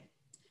 Yeah.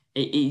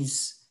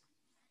 He's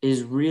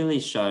really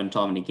shown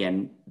time and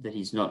again that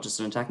he's not just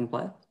an attacking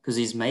player, because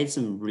he's made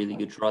some really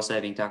good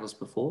try-saving tackles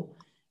before.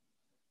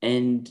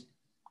 And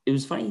it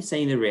was funny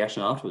seeing the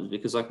reaction afterwards,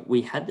 because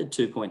we had the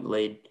 2-point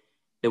lead.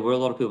 There were a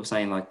lot of people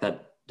saying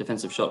that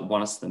defensive shot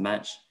won us the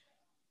match.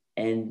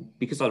 And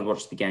because I'd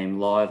watched the game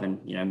live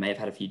and, may have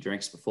had a few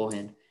drinks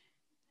beforehand,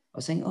 I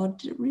was saying,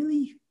 did it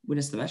really win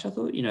us the match? I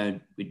thought,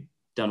 we'd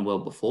done well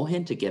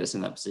beforehand to get us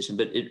in that position,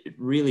 but it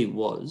really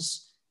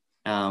was,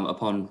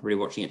 upon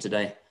rewatching it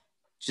today,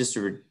 just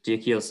a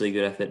ridiculously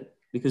good effort,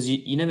 because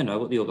you never know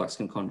what the All Blacks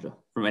can conjure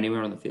from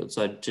anywhere on the field.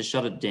 So to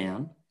shut it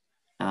down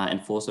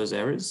and force those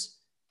errors,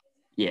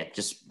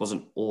 just was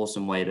an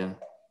awesome way to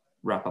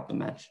wrap up the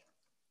match.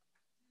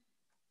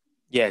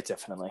 Yeah,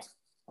 definitely.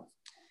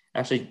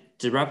 Actually,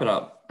 to wrap it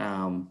up,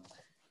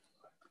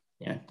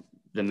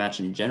 the match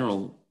in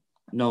general,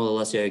 Noah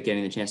Alessio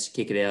getting the chance to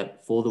kick it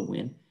out for the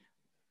win.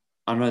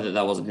 I know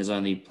that wasn't his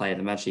only play of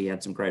the match. He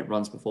had some great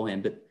runs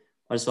beforehand, but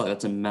I just feel like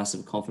that's a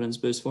massive confidence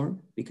boost for him,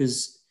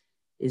 because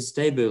his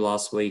debut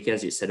last week,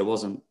 as you said, it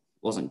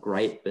wasn't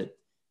great, but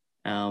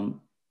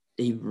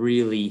he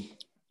really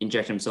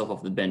injected himself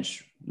off the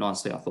bench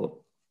nicely, I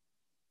thought.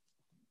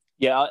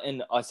 Yeah,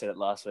 and I said it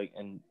last week,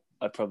 and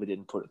I probably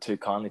didn't put it too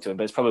kindly to him,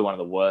 but it's probably one of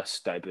the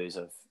worst debuts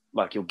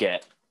you'll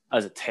get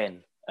as a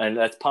 10. And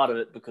that's part of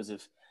it because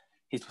of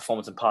his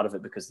performance and part of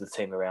it because of the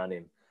team around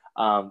him.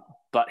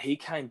 But he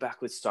came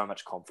back with so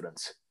much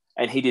confidence,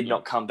 and he did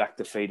not come back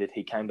defeated.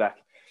 He came back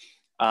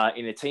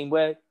in a team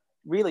where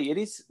really it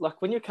is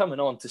like when you're coming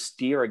on to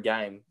steer a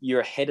game,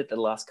 you're ahead at the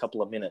last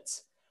couple of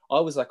minutes. I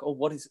was like,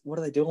 what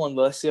are they doing?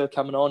 Alessio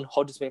coming on.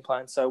 Hodge has been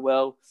playing so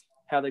well.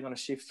 How are they going to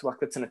shift? Like,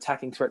 that's an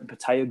attacking threat in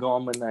Pateo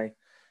gone when they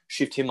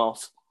shift him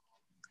off.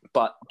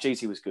 But, geez,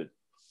 he was good.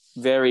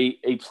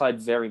 He played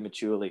very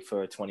maturely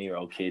for a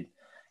 20-year-old kid.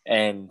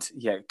 And,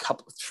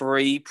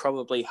 three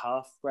probably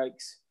half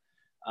breaks,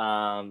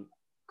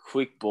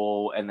 quick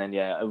ball, and then,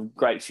 a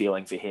great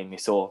feeling for him. You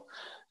saw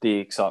the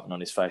excitement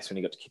on his face when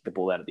he got to kick the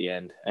ball out at the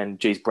end. And,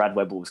 geez, Brad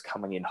Weber was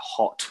coming in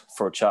hot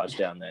for a charge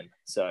down then.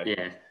 So,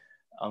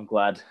 I'm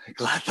glad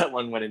that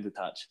one went into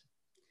touch.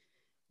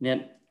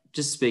 Now,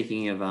 just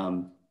speaking of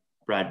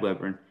Brad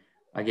Weber and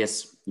I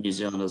guess New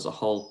Zealand as a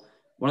whole,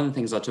 one of the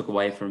things I took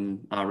away from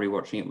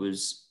rewatching it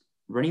was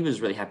Rennie was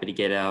really happy to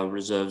get our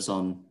reserves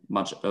on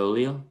much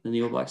earlier than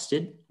the All Blacks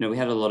did. We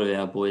had a lot of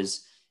our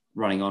boys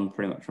running on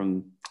pretty much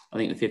from, I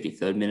think the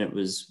 53rd minute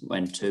was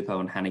when Tupou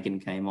and Hannigan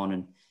came on,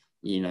 and,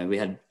 we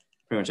had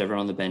pretty much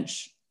everyone on the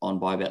bench on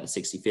by about the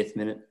 65th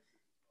minute.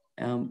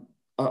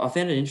 I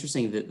found it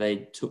interesting that they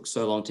took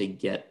so long to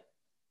get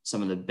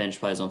some of the bench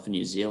players on for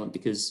New Zealand,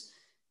 because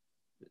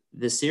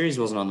the series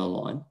wasn't on the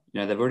line.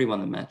 They've already won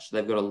the match.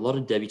 They've got a lot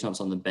of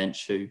debutants on the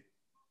bench who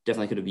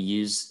definitely could have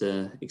used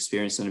the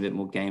experience and a bit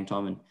more game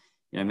time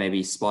and,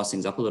 maybe spice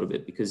things up a little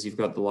bit, because you've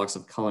got the likes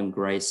of Cullen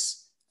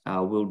Grace,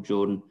 Will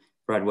Jordan,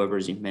 Brad Weber,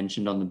 as you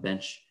mentioned, on the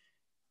bench.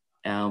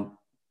 I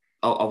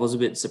was a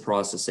bit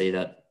surprised to see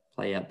that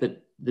play out.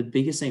 But the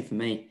biggest thing for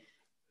me,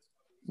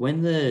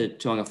 when the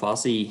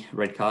Tuangafasi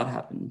red card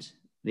happened,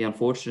 the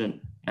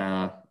unfortunate,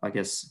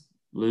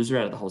 loser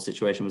out of the whole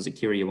situation was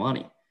Akira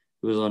Ioane,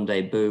 who was on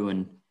debut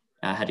and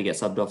had to get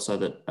subbed off so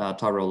that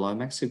Tyrell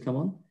Lomax could come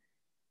on.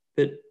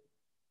 But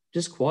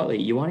just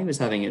quietly, Ioane was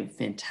having a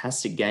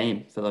fantastic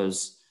game for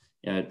those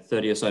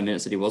 30 or so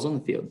minutes that he was on the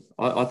field.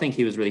 I think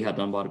he was really hard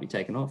done by to be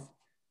taken off.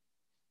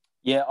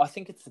 Yeah, I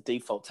think it's the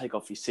default, take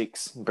off your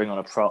 6 and bring on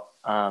a prop,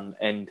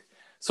 and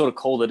sort of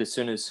called it as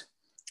soon as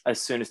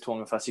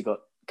Tuangafasi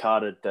got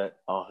carded that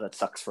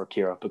sucks for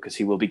Akira because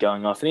he will be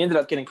going off. And he ended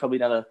up getting probably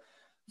another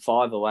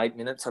 5 or 8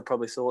 minutes, I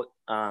probably thought,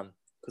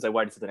 because they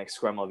waited for the next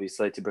scrum,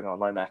 obviously, to bring on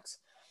Lomax.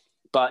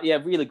 But yeah,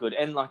 really good.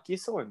 And like you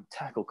saw him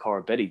tackle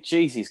Corabetti.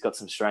 Geez, he's got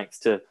some strength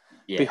to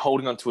be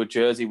holding onto a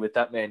jersey with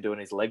that man doing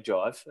his leg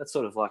drive. That's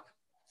sort of like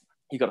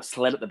you got a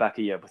sled at the back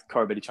of you with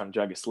Corabetti trying to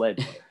drag a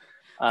sled.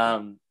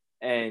 That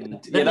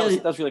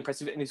was really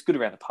impressive. And he's good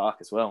around the park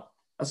as well.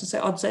 I was going to say,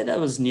 I'd say that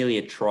was nearly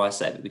a try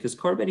saver because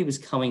Corabetti was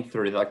coming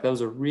through. Like, that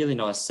was a really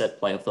nice set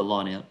play off the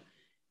line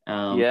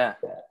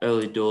out.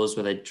 Early doors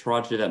where they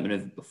tried to do that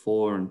maneuver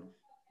before and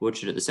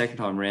butchered it the second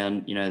time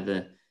around.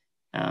 The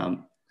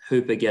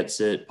Hooper gets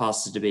it,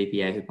 passes to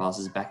BPA, who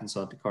passes back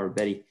inside to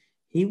Corabetti.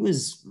 He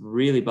was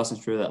really busting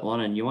through that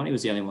line, and Ioane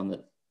was the only one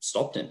that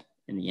stopped him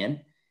in the end.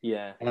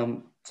 Yeah.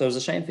 So it was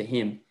a shame for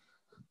him.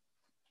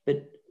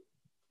 But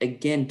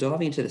again,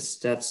 diving into the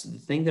stats, the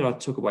thing that I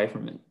took away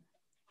from it,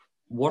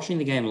 watching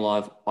the game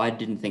live, I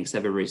didn't think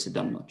Sever Reece had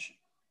done much.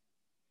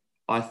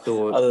 I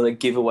thought... Other than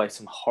give away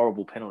some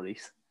horrible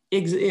penalties.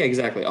 Yeah,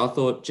 exactly. I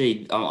thought,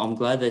 I'm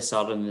glad they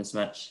started in this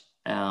match.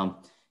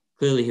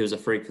 Clearly, he was a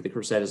freak for the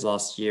Crusaders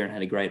last year and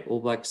had a great All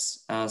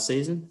Blacks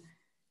season.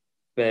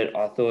 But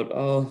I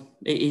thought,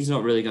 he's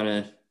not really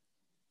going to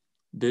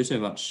do too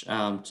much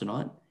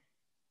tonight.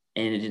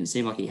 And it didn't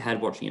seem like he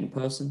had watching it in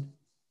person.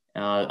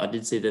 I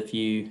did see the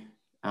few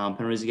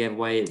penalties he gave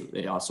away.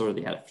 I saw that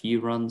he had a few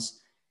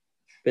runs.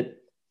 But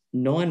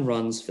 9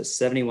 runs for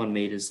 71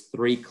 metres,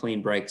 3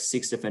 clean breaks,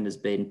 6 defenders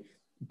beaten.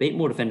 Beat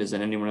more defenders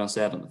than anyone else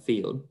out on the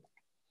field.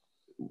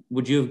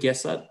 Would you have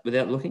guessed that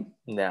without looking?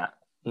 Nah,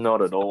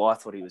 not at all. I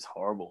thought he was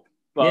horrible.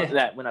 Well,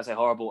 when I say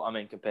horrible, I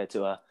mean compared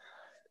to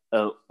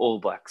a All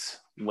Blacks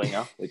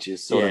winger, which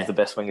is sort of the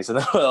best wingers in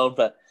the world.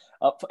 But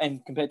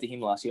and compared to him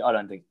last year, I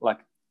don't think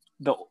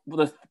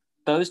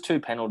those 2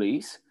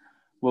 penalties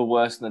were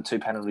worse than the 2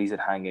 penalties that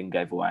Hangan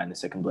gave away in the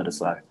second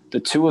Bledisloe. The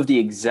 2 of the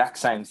exact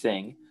same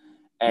thing,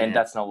 and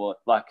that's not what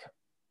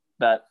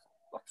that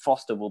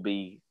Foster will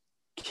be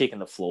kicking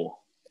the floor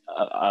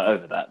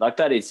over that. Like,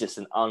 that is just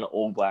an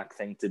un-All Black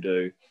thing to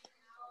do,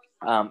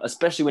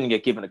 especially when you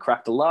get given a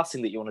crack. The last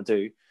thing that you want to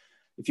do,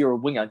 if you're a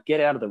winger, get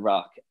out of the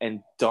ruck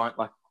and don't,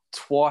 like,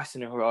 twice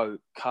in a row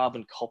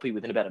carbon copy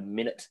within about a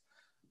minute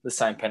the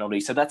same penalty.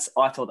 So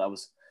I thought that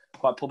was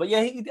quite poor. But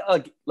yeah,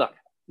 look,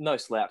 no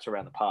slouch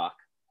around the park.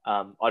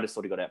 I just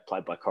thought he got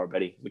outplayed by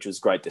Corabetti, which was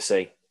great to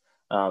see.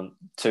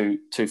 2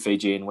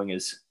 Fijian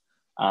wingers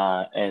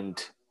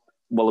and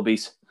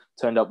Wallabies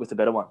turned up with a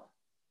better one.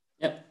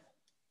 Yep,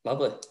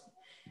 lovely.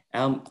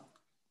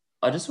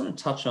 I just want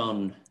to touch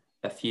on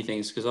a few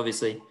things because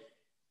obviously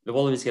the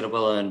Wallabies get a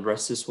well-earned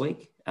rest this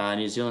week.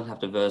 New Zealand have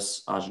to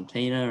verse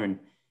Argentina, and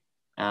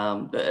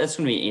that's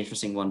going to be an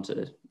interesting one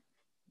to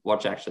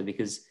watch actually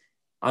because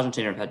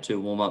Argentina have had 2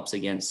 warm-ups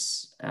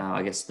against,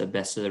 the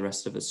best of the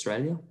rest of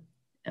Australia.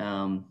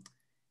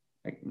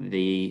 Like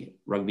the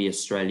Rugby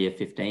Australia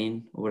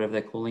 15 or whatever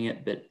they're calling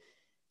it, but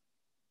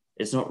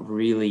it's not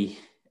really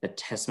a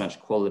test match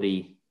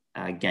quality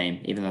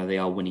game, even though they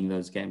are winning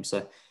those games.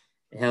 So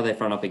how they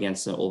front up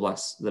against the All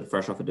Blacks that are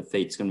fresh off a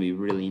defeat is going to be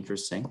really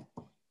interesting.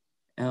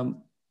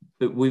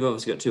 But we've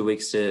obviously got 2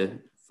 weeks to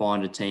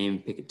find a team,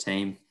 pick a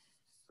team.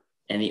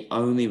 And the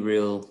only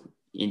real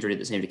injury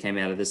that seemed to came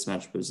out of this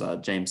match was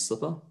James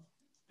Slipper,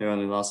 who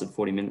only lasted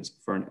 40 minutes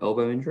for an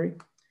elbow injury.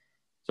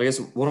 So I guess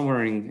what I'm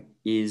wondering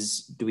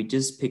is, do we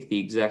just pick the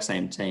exact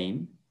same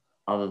team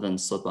other than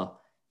Slipper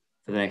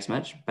for the next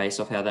match based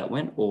off how that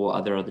went, or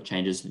are there other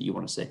changes that you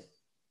want to see?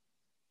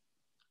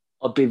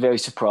 I'd be very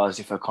surprised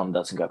if O'Connor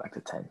doesn't go back to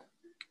 10.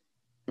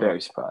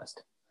 Very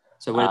surprised.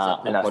 So where's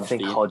that? And I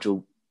think Hodge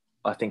will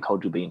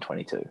be in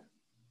 22.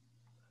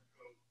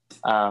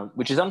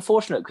 Which is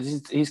unfortunate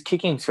because his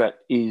kicking threat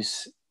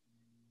is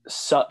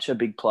such a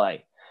big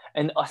play.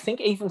 And I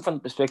think even from the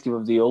perspective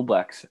of the All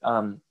Blacks,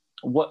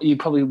 what you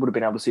probably would have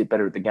been able to see it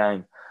better at the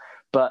game,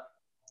 but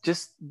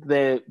just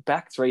their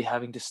back 3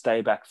 having to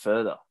stay back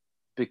further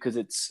because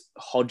it's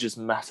Hodge's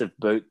massive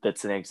boot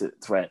that's an exit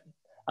threat.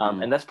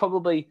 And that's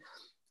probably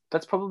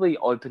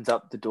opens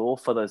up the door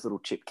for those little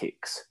chip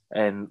kicks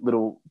and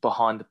little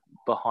behind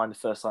the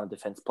first line of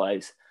defence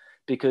plays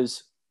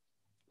because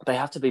they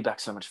have to be back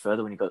so much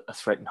further when you've got a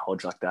threatened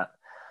Hodge like that.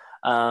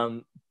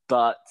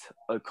 But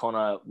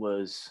O'Connor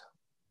was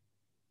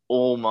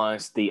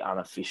almost the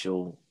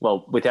unofficial,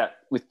 with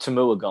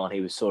Tamua gone,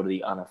 he was sort of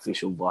the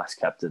unofficial vice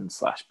captain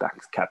 /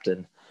 back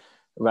captain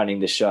running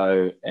the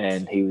show,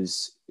 and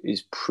is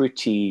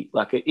pretty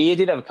like he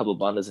did have a couple of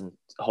blunders, and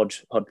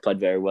Hodge played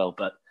very well,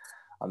 but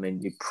I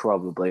mean you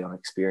probably on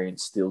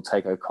experience still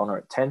take O'Connor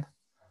at 10.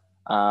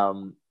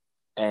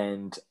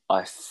 And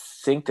I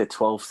think the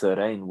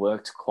 12-13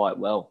 worked quite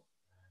well.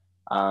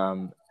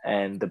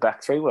 And the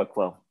back three worked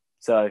well.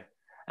 So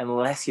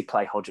unless you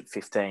play Hodge at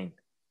 15,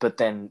 but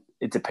then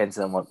it depends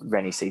on what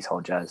Rennie sees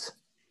Hodge as.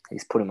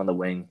 He's put him on the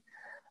wing.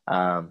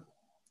 And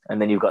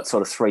then you've got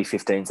sort of 3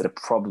 15s that are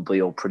probably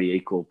all pretty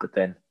equal, but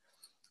then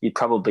you'd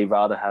probably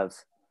rather have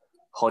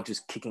Hodge's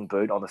kicking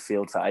boot on the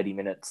field for 80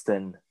 minutes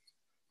than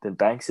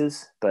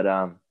Banks's. But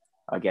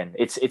again,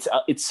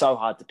 it's so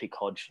hard to pick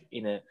Hodge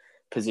in a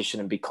position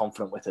and be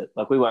confident with it.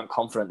 Like we weren't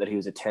confident that he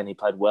was a 10. He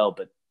played well,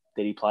 but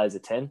did he play as a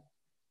 10?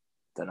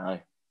 Don't know.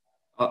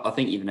 I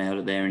think you've nailed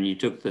it there, and you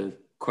took the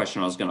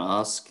question I was going to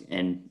ask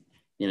and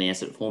nearly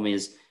answered it for me.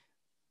 Is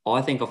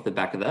I think off the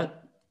back of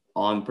that,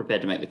 I'm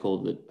prepared to make the call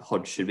that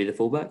Hodge should be the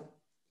fullback.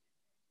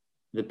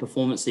 The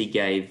performance he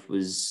gave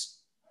was,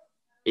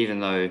 even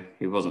though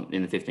he wasn't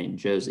in the 15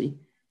 jersey,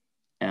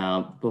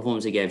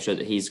 performance he gave showed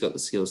that he's got the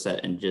skill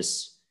set and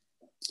just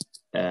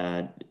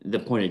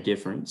the point of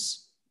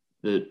difference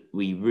that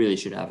we really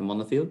should have him on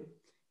the field.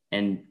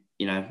 And,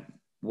 you know,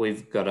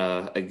 we've got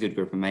a good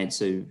group of mates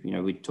who, you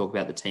know, we talk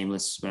about the team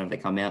lists whenever they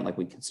come out, like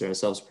we consider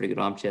ourselves pretty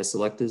good armchair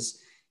selectors.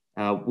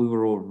 We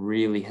were all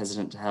really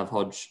hesitant to have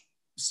Hodge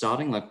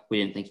starting. Like we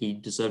didn't think he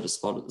deserved a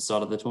spot at the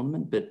start of the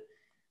tournament, but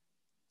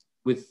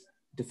with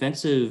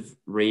defensive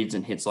reads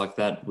and hits like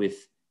that,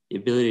 with the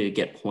ability to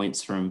get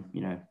points from, you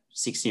know,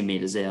 60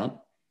 meters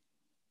out,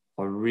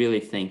 I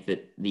really think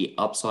that the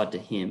upside to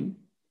him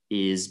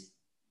is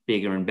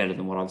bigger and better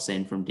than what I've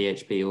seen from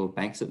DHP or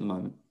Banks at the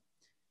moment.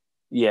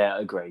 Yeah,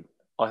 agreed.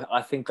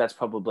 I think that's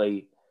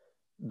probably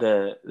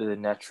the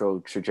natural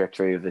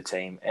trajectory of the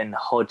team. And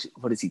Hodge,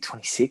 what is he,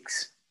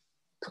 26,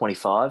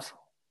 25?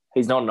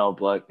 He's not an old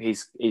bloke.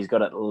 He's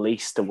got at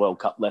least a World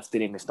Cup left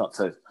in him, if not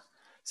two.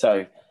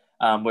 So,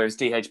 whereas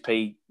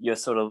DHP, you're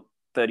sort of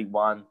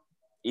 31.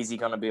 Is he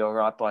going to be all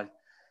right by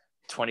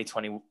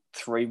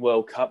 2023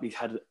 World Cup? He's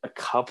had a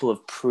couple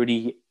of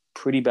pretty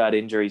bad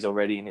injuries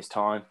already in his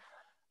time.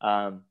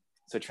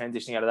 So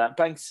transitioning out of that,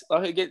 Banks,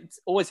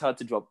 it's always hard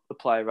to drop a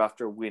player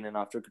after a win and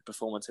after a good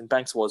performance, and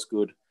Banks was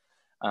good.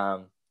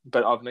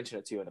 But I've mentioned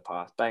it to you in the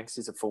past. Banks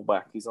is a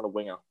fullback. He's not a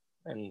winger.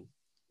 And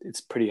it's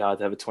pretty hard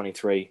to have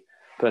a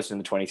person in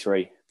the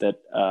 23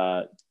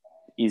 that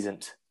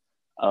isn't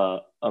a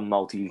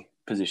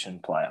multi-position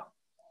player.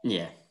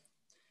 Yeah.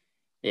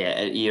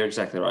 Yeah, you're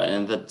exactly right.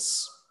 And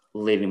that's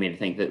leading me to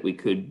think that we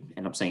could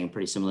end up seeing a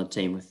pretty similar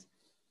team with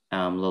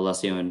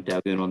Lolesio and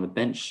Dalgoon on the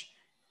bench,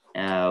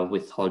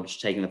 with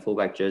Hodge taking the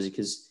fullback jersey.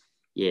 Because,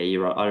 yeah,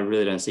 you're right. I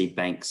really don't see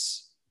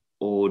Banks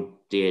or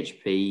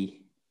DHP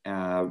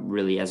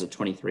really as a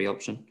 23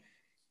 option.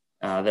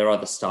 They're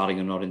either starting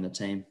or not in the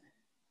team.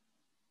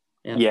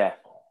 Yeah.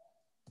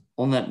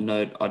 On that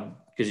note,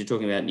 because you're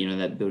talking about, you know,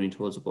 that building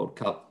towards the World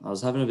Cup, I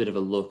was having a bit of a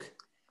look.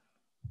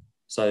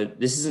 So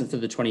this isn't for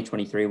the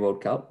 2023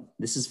 World Cup.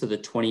 This is for the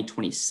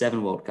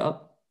 2027 World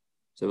Cup.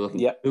 So we're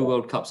looking at 2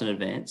 World Cups in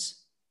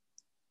advance.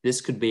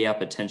 This could be our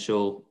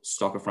potential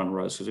stock of front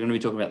rows, because we're going to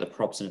be talking about the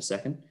props in a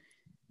second.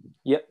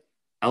 Yep.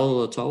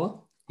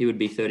 Alaalatoa, he would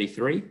be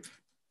 33.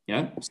 You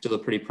know, still a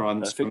pretty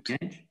prime strong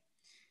age.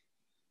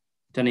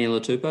 Tani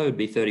Latupo would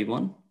be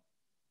 31.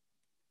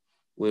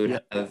 We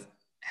would have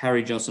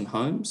Harry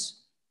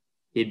Johnson-Holmes.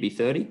 He'd be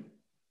 30.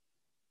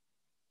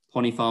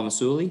 Poni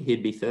Fa'amausili,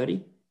 he'd be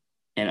 30.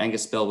 And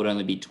Angus Bell would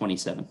only be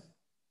 27.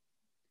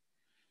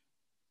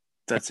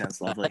 That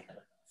sounds lovely.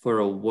 For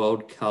a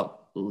World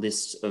Cup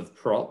list of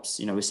props,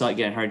 you know, we start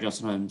getting Harry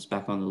Johnson-Holmes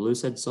back on the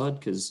Loosehead side,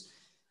 because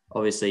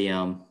obviously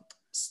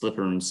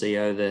Slipper and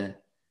CO, they're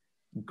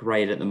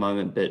great at the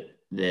moment, but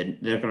they're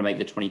not going to make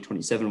the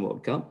 2027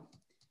 World Cup.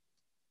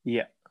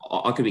 Yeah.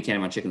 I could be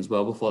counting my chickens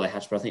well before they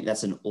hatch, but I think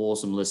that's an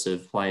awesome list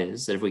of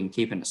players that if we can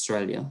keep in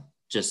Australia,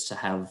 just to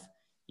have,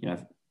 you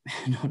know,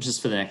 not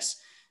just for the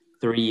next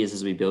 3 years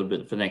as we build,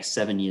 but for the next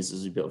 7 years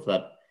as we build for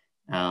that,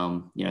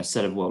 you know,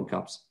 set of World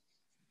Cups.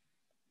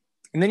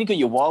 And then you got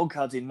your wild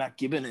cards in Matt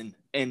Gibbon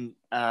and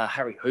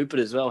Harry Hoopert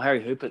as well.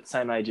 Harry Hoopert,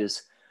 same age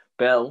as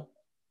Bell,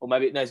 or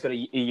maybe he's got a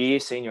year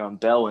senior on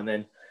Bell, and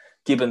then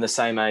Gibbon the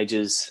same age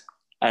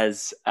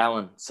as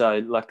Allen. So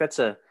like that's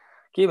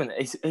Gibbon.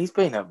 He's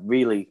been a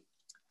really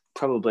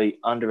probably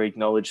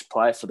under-acknowledged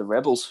player for the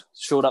Rebels.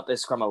 Shored up their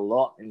scrum a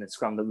lot in the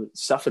scrum that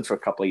suffered for a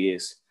couple of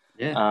years.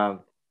 Yeah.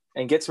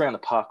 And gets around the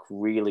park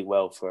really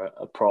well for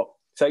a prop.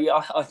 So,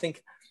 yeah, I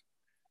think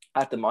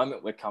at the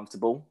moment we're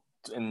comfortable.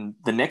 In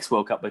the next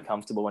World Cup we're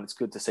comfortable, and it's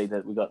good to see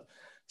that we've got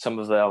some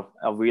of our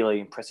really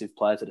impressive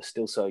players that are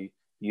still so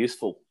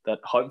useful that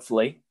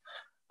hopefully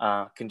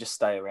can just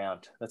stay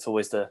around. That's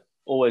always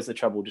the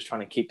trouble, just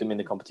trying to keep them in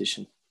the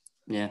competition.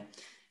 Yeah.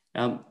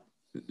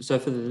 So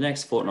for the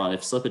next fortnight,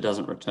 if Slipper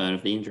doesn't return,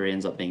 if the injury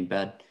ends up being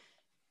bad,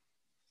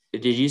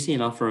 did you see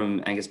enough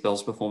from Angus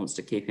Bell's performance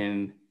to keep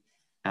him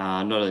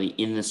not only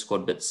in the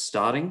squad but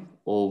starting,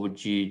 or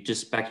would you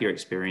just back your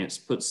experience,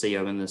 put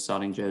CO in the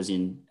starting jersey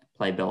and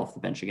play Bell off the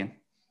bench again?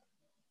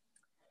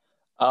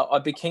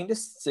 I'd be keen to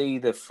see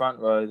the front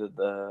row that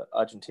the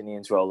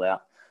Argentinians roll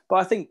out. But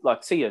I think,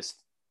 like, Sios,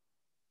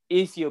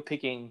 if you're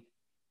picking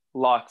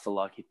like for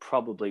like, you'd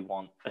probably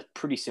want a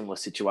pretty similar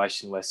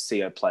situation where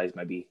CO plays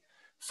maybe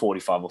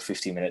 45 or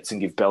 50 minutes and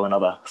give Bell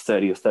another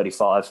 30 or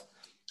 35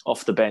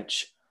 off the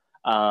bench.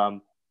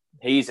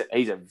 He's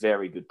a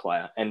very good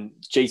player. And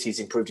GC's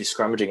improved his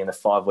scrummaging in the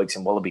 5 weeks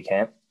in Wallaby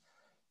camp.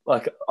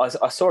 Like,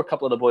 I saw a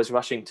couple of the boys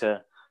rushing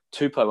to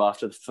Tupou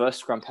after the first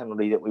scrum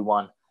penalty that we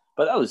won,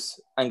 but that was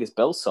Angus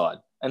Bell's side.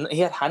 And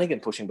he had Hannigan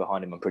pushing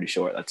behind him, I'm pretty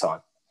sure, at that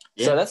time.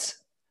 Yeah. So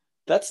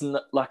that's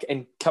like,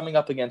 and coming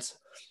up against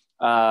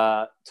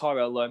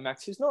Tyrell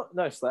Lomax, who's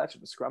no slouch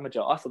of a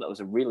scrummager. I thought that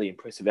was a really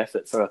impressive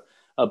effort for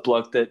a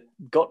bloke that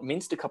got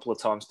minced a couple of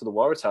times to the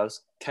Waratahs,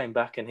 came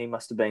back, and he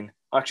must have been...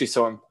 I actually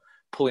saw him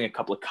pulling a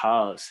couple of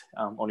cars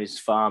on his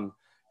farm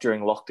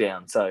during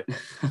lockdown. So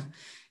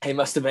he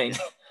must have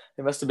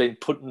been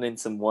putting in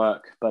some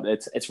work, but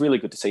it's really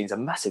good to see. He's a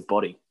massive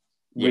body,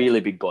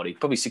 really big body,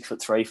 probably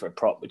 6'3" for a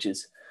prop, which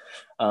is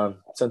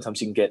sometimes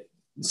you can get...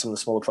 some of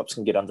the smaller props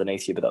can get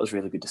underneath you, but that was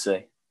really good to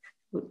see.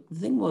 The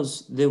thing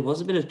was, there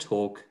was a bit of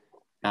talk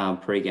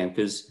pre-game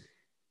because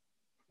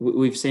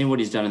we've seen what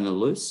he's done in the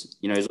loose.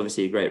 You know, he's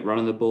obviously a great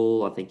running the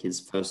ball. I think his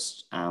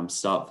first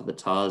start for the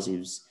Tars,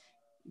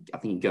 I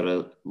think he got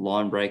a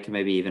line break,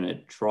 maybe even a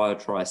try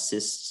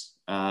assist.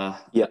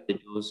 But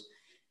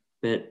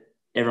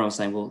everyone was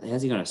saying, well,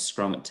 how's he going to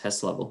scrum at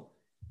test level?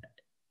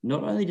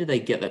 Not only did they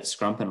get that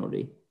scrum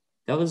penalty,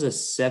 that was a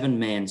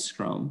 7-man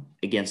scrum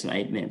against an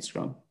 8-man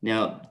scrum.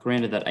 Now,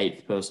 granted, that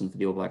 8th person for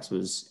the All Blacks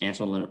was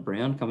Anton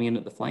Leonard-Brown coming in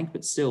at the flank,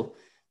 but still,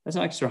 that's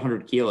an extra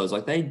 100 kilos.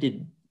 Like, they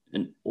did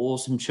an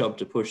awesome job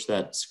to push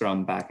that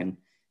scrum back and,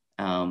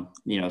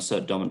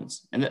 assert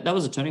dominance. And that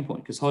was a turning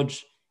point because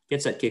Hodge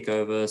gets that kick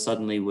over.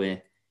 Suddenly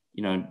we're,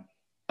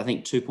 I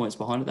think 2 points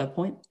behind at that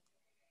point,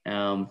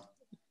 and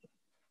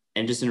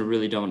just in a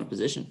really dominant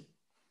position.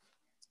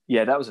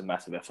 Yeah, that was a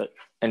massive effort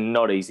and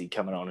not easy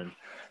coming on and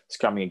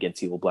scrumming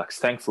against the All Blacks.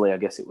 Thankfully, I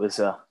guess it was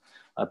a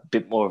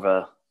bit more of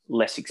a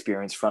less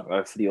experienced front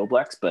row for the All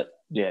Blacks. But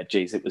yeah,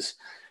 geez, it was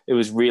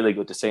really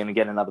good to see. And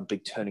again, another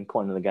big turning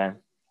point in the game.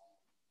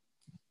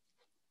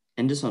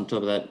 And just on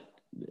top of that,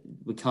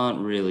 we can't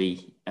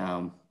really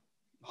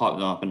hype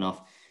them up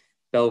enough.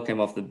 Bell came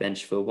off the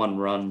bench for 1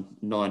 run,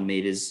 9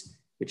 meters,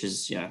 which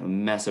is a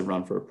massive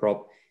run for a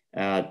prop.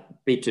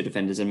 Beat 2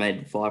 defenders and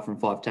made 5 from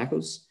 5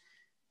 tackles.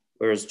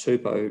 Whereas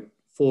Tupou,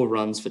 4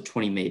 runs for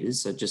 20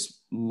 meters, so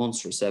just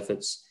monstrous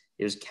efforts.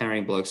 He was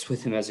carrying blokes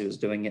with him as he was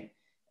doing it.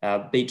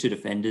 Beat 2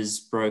 defenders,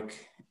 broke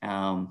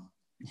the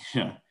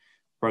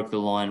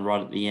line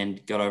right at the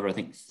end, got over, I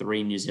think,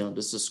 3 New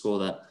Zealanders to score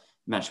that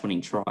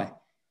match-winning try.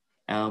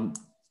 I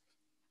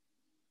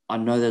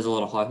know there's a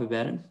lot of hype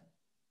about him.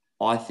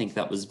 I think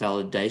that was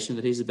validation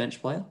that he's a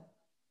bench player,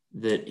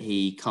 that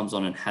he comes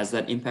on and has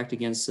that impact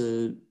against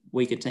a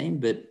weaker team.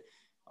 But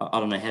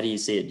I don't know, how do you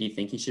see it? Do you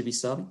think he should be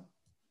starting?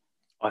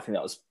 I think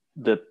that was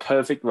the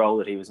perfect role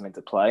that he was meant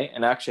to play.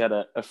 And I actually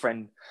had a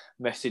friend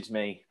message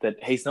me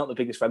that he's not the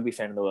biggest rugby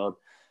fan in the world,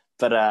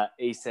 but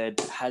he said,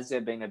 has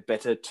there been a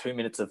better 2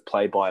 minutes of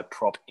play by a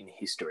prop in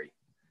history?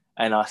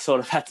 And I sort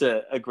of had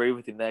to agree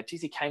with him there.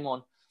 Geez, he came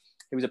on.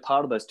 He was a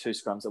part of those 2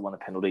 scrums that won the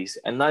penalties.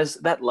 And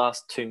that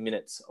last 2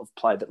 minutes of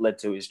play that led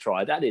to his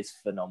try, that is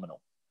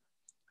phenomenal.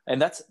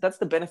 And that's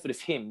the benefit of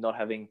him not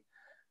having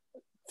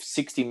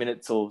 60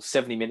 minutes or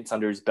 70 minutes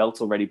under his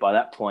belt already by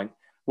that point,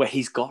 where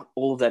he's got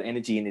all of that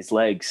energy in his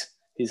legs,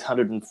 his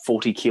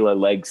 140 kilo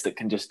legs that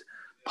can just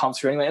pump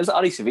through anyway. It was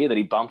Ardie Savea that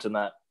he bumped in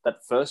that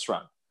first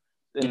run.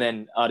 And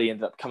then Ardie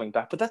ended up coming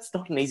back. But that's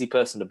not an easy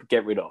person to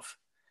get rid of.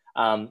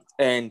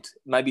 And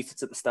maybe if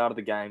it's at the start of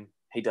the game,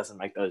 he doesn't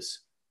make those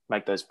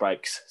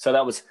breaks. So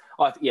that was,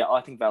 I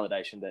think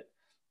validation that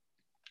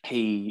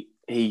he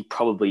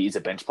probably is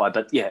a bench player.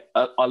 But yeah,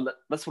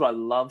 that's what I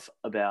love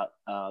about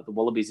the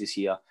Wallabies this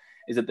year,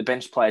 is that the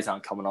bench players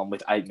aren't coming on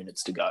with 8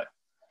 minutes to go.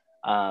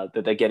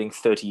 That they're getting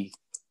 30,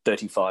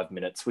 35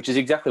 minutes, which is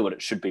exactly what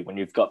it should be when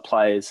you've got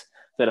players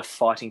that are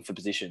fighting for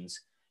positions.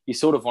 You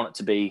sort of want it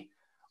to be,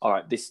 all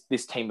right,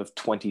 this team of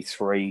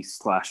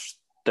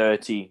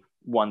 23/30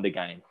 won the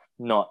game,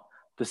 not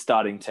the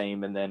starting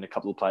team and then a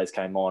couple of players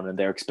came on and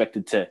they're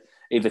expected to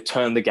either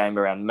turn the game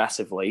around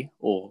massively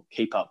or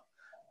keep up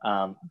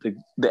the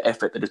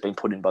effort that has been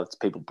put in by the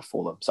people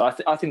before them. So I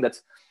think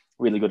that's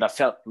really good. I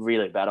felt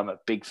really bad. I'm a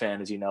big fan,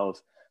 as you know, of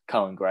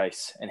Cullen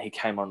Grace, and he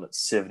came on at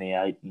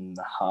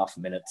 78.5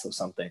 minutes or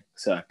something.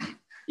 So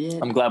yeah,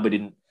 I'm glad we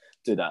didn't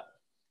do that.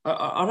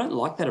 I don't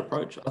like that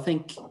approach. I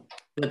think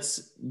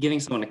that's giving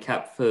someone a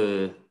cap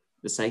for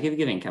the sake of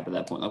giving a cap at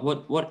that point.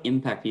 Like, what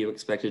impact are you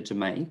expected to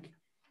make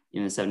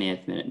in the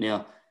 78th minute?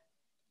 Now,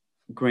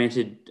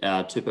 granted,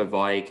 Tupou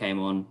Vaa'i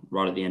came on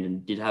right at the end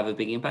and did have a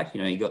big impact.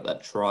 He got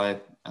that try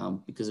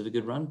because of a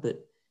good run.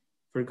 But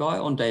for a guy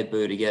on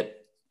debut to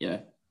get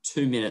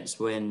 2 minutes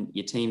when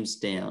your team's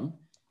down,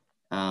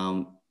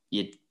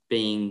 you're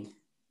being,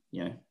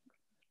 you're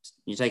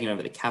taking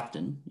over the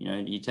captain.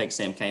 You take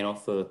Sam Cane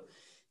off for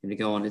him to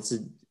go on. It's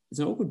an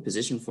awkward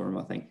position for him,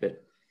 I think.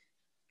 But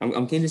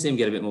I'm keen to see him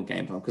get a bit more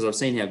game time because I've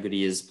seen how good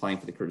he is playing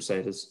for the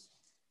Crusaders.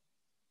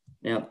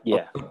 Now,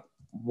 Yeah.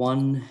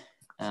 one,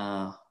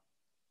 I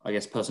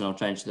guess, personnel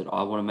change that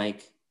I want to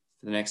make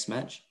for the next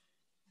match,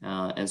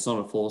 and it's not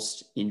a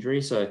forced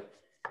injury. So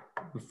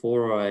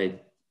before I,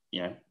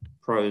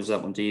 pros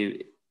that one to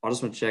you, I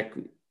just want to check,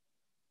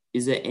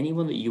 is there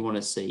anyone that you want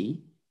to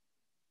see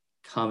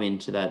come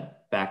into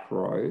that back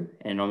row?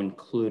 And I'm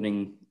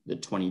including the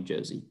 20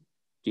 jersey.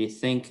 Do you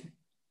think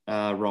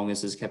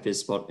Rongas has kept his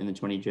spot in the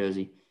 20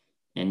 jersey?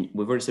 And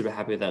we've already said we're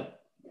happy with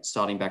that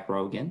starting back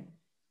row again,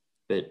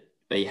 but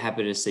are you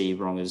happy to see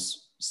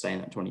Rongas stay in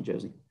that 20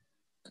 jersey?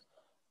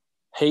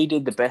 He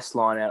did the best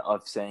line out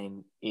I've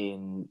seen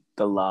in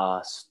the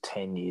last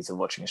 10 years of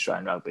watching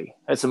Australian rugby.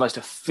 It's the most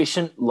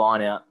efficient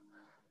line out,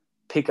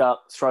 pick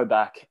up, throw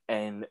back,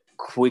 and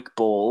quick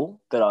ball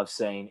that I've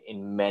seen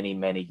in many,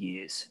 many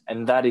years.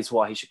 And that is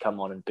why he should come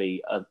on and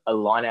be a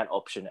line out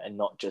option and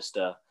not just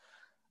a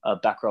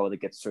back rower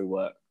that gets through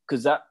work.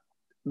 Because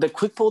the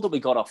quick ball that we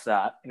got off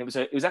that, and it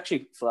was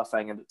actually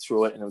Fluffhanger that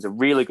threw it, and it was a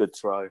really good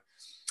throw,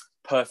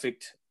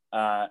 perfect,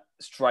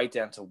 straight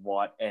down to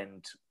White,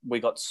 and we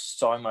got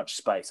so much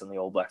space on the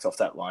All Blacks off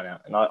that line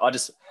out. And I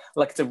just,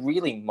 it's a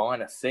really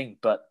minor thing,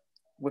 but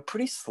we're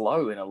pretty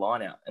slow in a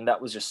line out, and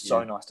that was just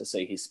so nice to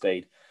see his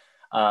speed.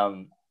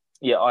 I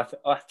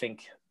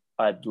think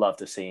I'd love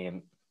to see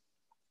him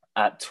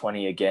at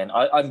 20 again.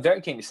 I'm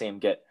very keen to see him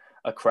get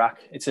a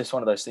crack. It's just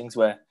one of those things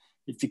where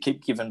if you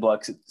keep giving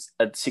blokes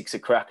at 6 a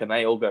crack and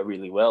they all go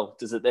really well,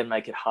 does it then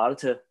make it harder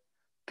to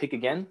pick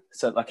again?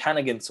 So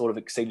Hannigan sort of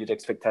exceeded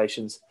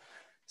expectations.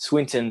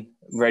 Swinton,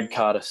 red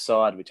card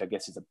aside, which I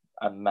guess is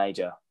a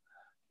major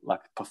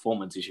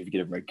performance issue if you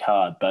get a red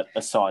card, but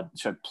aside,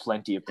 showed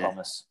plenty of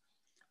promise.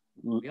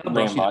 We got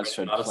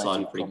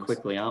aside pretty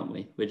quickly, aren't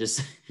we? We're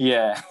just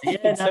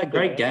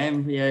great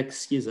game. Yeah,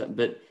 excuse it,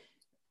 but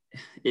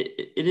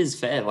it is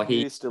fair.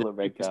 He is still a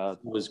red card.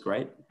 Was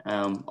great.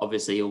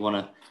 Obviously, you'll want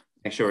to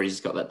make sure he's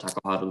got that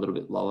tackle height a little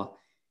bit lower.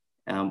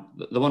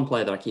 The one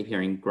player that I keep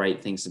hearing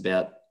great things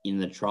about in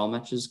the trial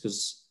matches,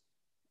 because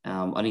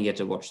I didn't get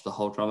to watch the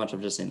whole trial match.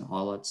 I've just seen the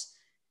highlights.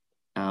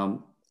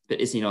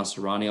 But Isi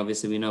Naisarani,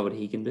 obviously, we know what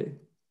he can do.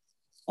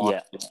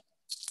 Yeah. I'd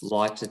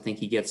like to think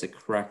he gets a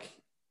crack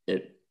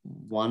at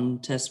one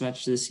test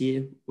match this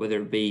year,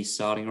 whether it be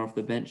starting or off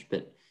the bench.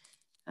 But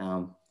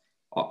I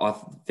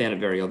found it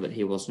very odd that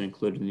he wasn't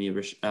included in the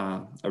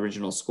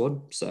original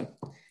squad. So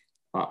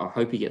I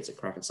hope he gets a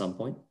crack at some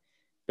point.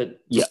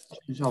 But yeah,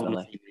 the I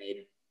want to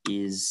see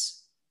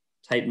is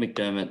Tate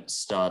McDermott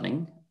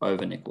starting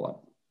over Nick White.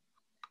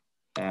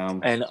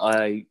 And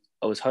I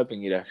was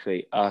hoping you'd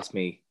actually ask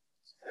me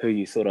who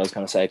you thought I was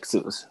going to say,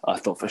 because I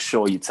thought for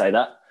sure you'd say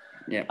that.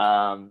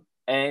 Yeah.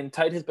 And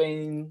Tate has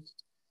been,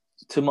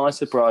 to my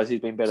surprise, he's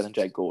been better than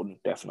Jake Gordon,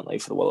 definitely,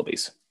 for the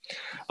Wallabies.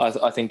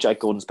 I think Jake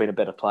Gordon's been a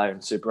better player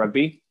in Super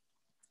Rugby.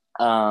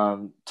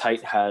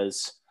 Tate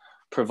has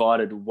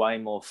provided way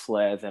more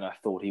flair than I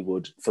thought he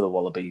would for the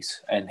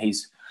Wallabies, and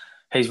he's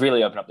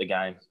really opened up the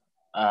game.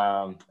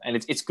 And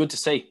it's good to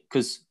see,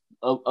 because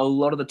a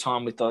lot of the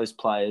time with those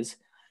players,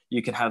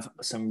 you can have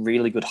some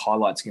really good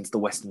highlights against the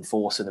Western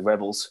Force and the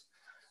Rebels,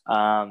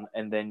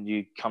 and then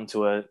you come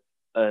to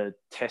a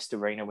test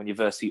arena when you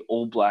verse the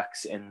All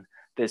Blacks, and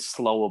there's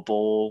slower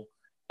ball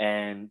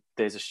and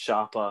there's a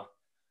sharper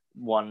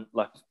one,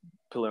 like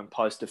pillar and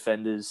post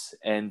defenders,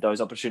 and those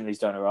opportunities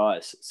don't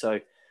arise. So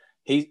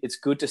it's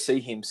good to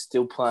see him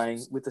still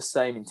playing with the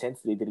same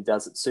intensity that he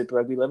does at Super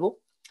Rugby level.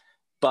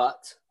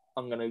 But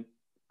I'm going to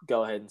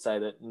go ahead and say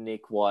that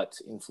Nick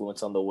White's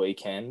influence on the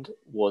weekend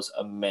was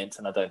immense,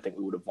 and I don't think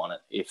we would have won it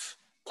if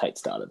Tate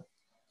started.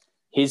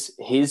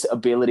 His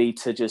ability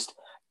to just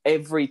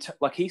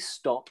he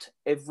stopped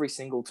every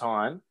single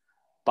time,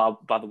 by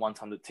the one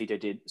time that TJ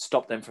did,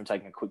 stop them from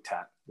taking a quick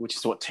tap, which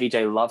is what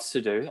TJ loves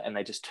to do, and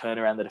they just turn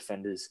around the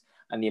defenders.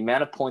 And the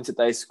amount of points that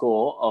they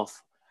score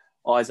off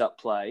eyes up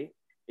play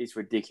is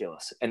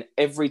ridiculous. And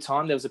every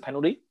time there was a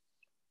penalty,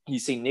 you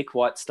see Nick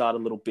White start a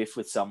little biff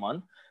with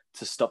someone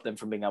to stop them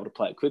from being able to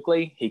play it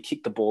quickly. He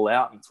kicked the ball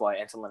out, and that's why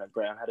Anton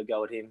Leonard-Brown had a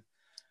go at him.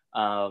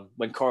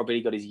 When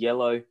Koroibete got his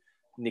yellow,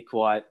 Nick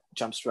White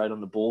jumped straight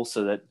on the ball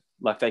so that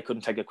they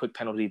couldn't take a quick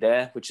penalty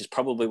there, which is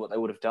probably what they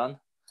would have done.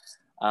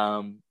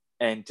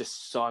 And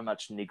just so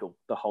much niggle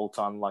the whole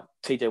time.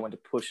 TJ went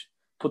to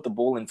put the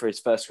ball in for his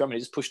first scrum, and he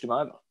just pushed him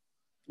over.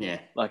 Yeah.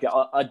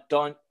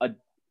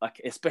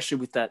 Especially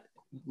with that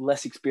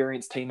less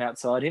experienced team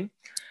outside him,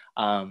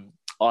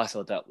 I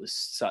thought that was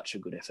such a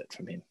good effort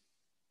from him.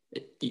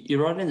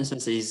 You're right in the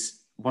sense that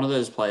he's one of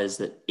those players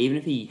that even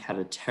if he had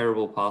a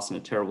terrible pass and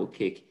a terrible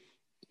kick,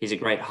 he's a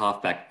great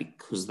halfback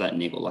because of that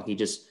niggle. He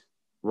just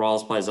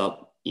riles players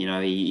up.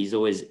 He's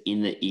always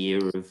in the ear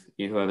of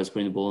whoever's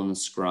putting the ball in the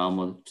scrum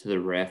or to the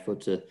ref or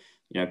to,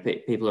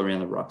 people around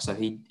the ruck. So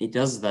he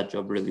does that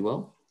job really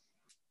well.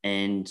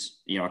 And,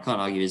 I can't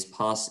argue his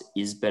pass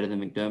is better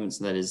than McDermott's,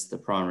 and that is the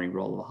primary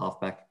role of a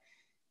halfback.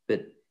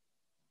 But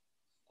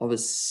I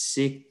was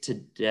sick to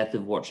death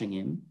of watching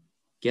him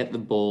get the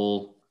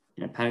ball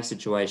in a panic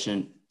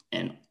situation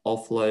and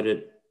offload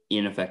it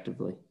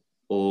ineffectively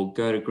or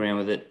go to ground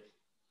with it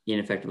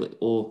ineffectively,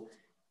 or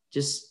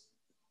just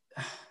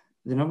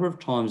the number of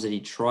times that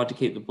he tried to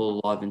keep the ball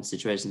alive in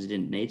situations he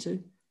didn't need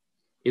to.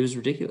 It was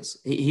ridiculous.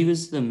 He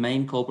was the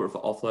main culprit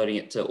for offloading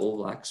it to All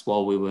Blacks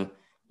while we were,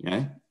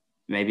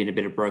 maybe in a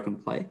bit of broken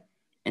play,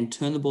 and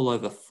turned the ball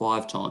over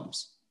 5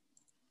 times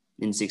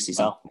in 60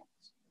 something.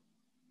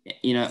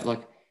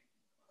 Wow.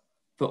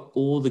 For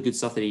all the good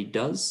stuff that he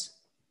does,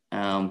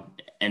 and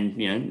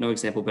no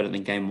example better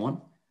than game 1.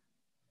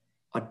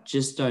 I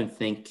just don't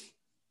think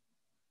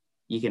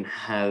you can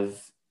have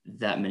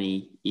that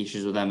many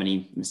issues or that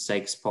many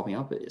mistakes popping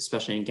up,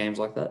 especially in games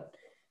like that.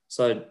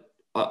 So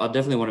I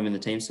definitely want him in the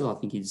team still. I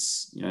think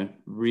he's,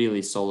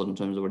 really solid in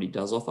terms of what he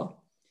does offer.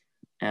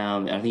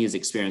 And I think his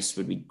experience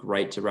would be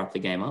great to wrap the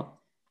game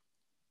up.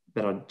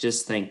 But I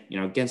just think,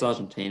 against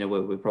Argentina,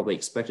 where we're probably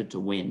expected to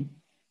win,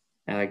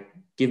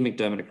 give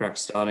McDermott a crack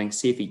starting,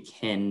 see if he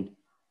can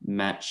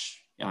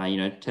match,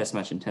 test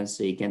match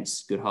intensity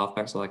against good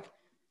halfbacks like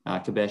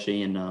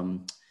Kabeshi and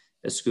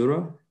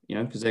Escuro,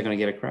 because they're going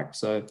to get a crack.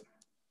 So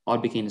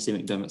I'd be keen to see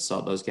McDermott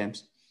start those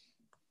games.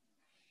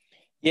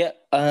 Yeah,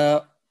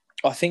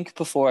 I think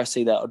before I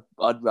see that,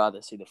 I'd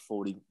rather see the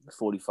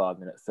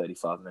 45-minute,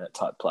 35-minute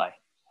type play.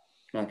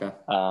 Okay.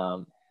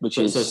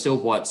 So still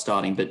White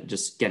starting, but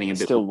just getting a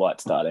bit... Still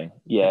White starting.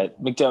 Yeah,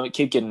 McDermott,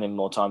 keep getting him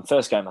more time.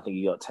 First game, I think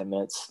he got 10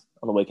 minutes.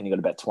 On the weekend, he got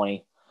about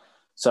 20.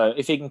 So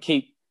if he can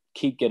keep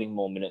getting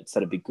more minutes,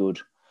 that'd be good.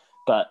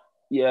 But,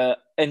 yeah,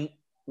 and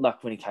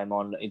like when he came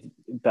on,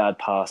 bad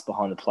pass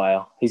behind the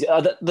player.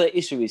 The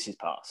issue is his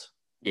pass.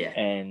 Yeah.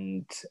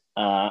 And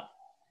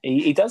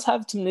he does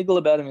have some niggle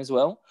about him as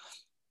well.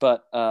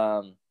 But,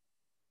 I'm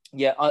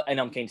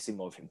keen to see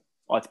more of him.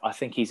 I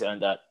think he's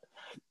earned that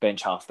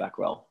bench halfback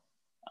role,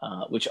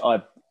 which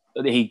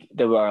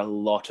there were a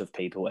lot of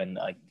people, and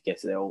I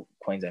guess they're all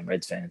Queensland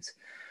Reds fans,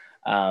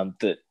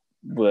 that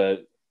were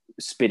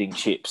spitting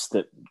chips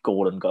that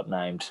Gordon got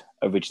named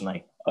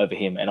originally over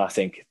him. And I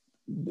think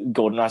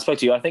Gordon, I spoke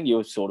to you, I think you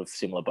were sort of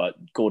similar, but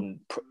Gordon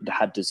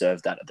had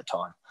deserved that at the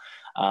time.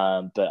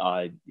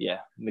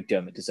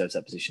 McDermott deserves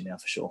that position now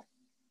for sure.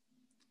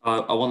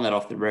 I want that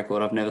off the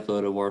record. I've never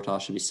thought a Waratah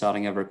should be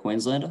starting over a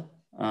Queenslander.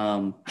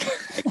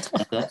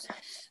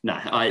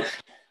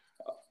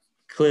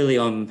 Clearly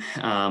I'm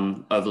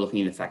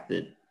overlooking the fact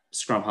that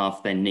scrum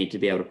half, they need to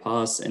be able to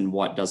pass, and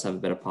White does have a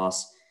better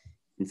pass.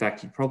 In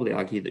fact, you'd probably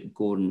argue that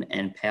Gordon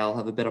and Powell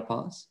have a better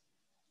pass.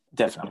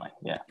 Definitely,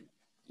 yeah.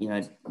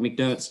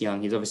 McDermott's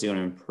young. He's obviously going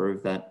to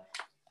improve that.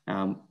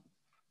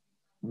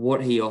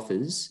 What he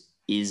offers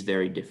is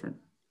very different.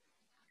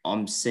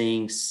 I'm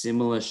seeing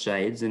similar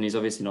shades, and he's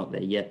obviously not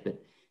there yet,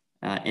 but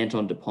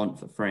Anton Dupont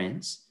for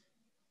France,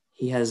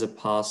 he has a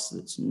pass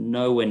that's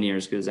nowhere near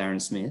as good as Aaron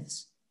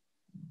Smith's,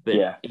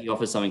 but he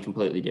offers something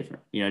completely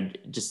different.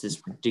 Just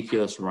this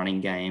ridiculous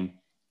running game,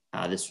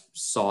 this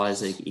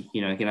size, he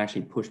can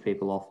actually push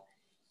people off.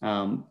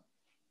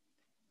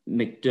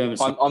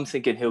 McDermott. I'm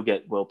thinking he'll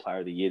get World Player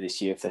of the Year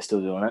this year if they're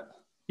still doing it.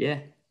 Yeah,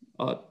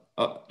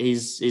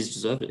 he's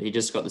deserved it. He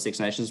just got the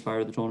Six Nations Player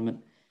of the tournament.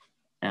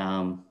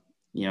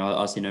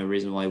 I see no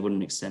reason why he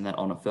wouldn't extend that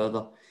on it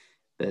further.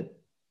 But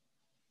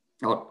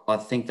I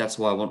think that's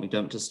why I want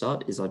McDermott to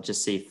start, is I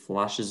just see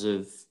flashes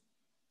of,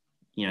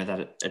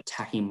 that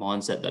attacking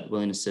mindset, that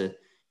willingness to,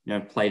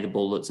 play the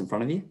ball that's in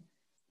front of you.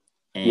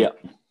 And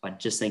I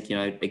just think,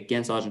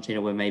 against Argentina,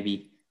 where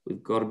maybe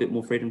we've got a bit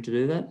more freedom to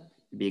do that,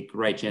 it'd be a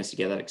great chance to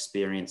get that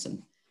experience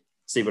and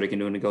see what he can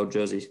do in the gold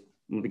jersey,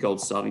 in the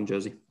gold starting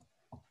jersey.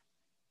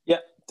 Yeah,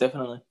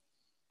 definitely.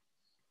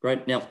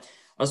 Great. Now,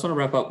 I just want to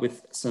wrap up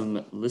with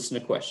some listener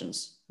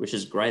questions, which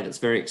is great. That's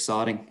very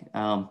exciting.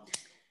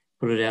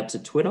 Put it out to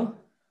Twitter.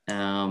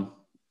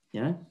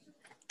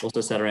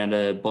 Also sat around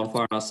a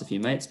bonfire and asked a few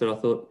mates, but I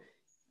thought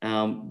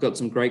got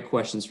some great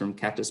questions from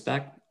Cactus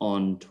Back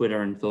on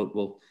Twitter and thought,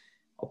 well,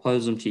 I'll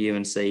pose them to you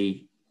and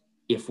see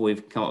if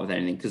we've come up with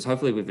anything, because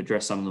hopefully we've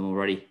addressed some of them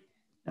already,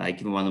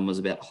 given one of them was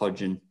about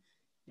Hodge and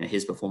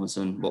his performance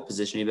and what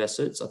position he best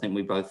suits. I think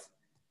we both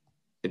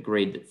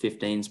agreed that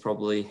 15 is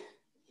probably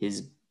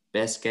his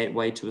best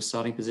gateway to a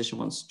starting position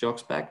once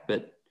Jock's back,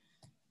 but,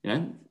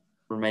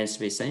 remains to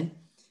be seen.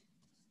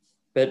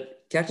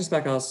 But Cactus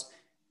Back asks,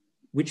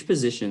 which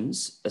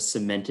positions are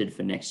cemented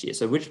for next year?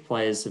 So which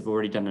players have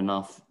already done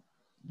enough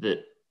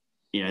that,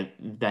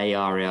 they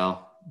are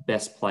our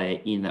best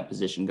player in that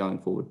position going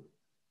forward?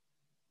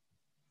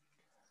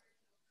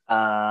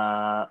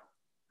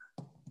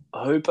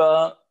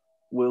 Hooper,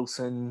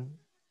 Wilson,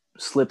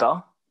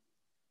 Slipper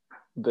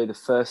would be the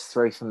first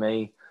 3 for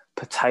me.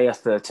 Patea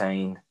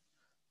 13,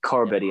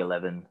 Corabetti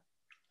 11,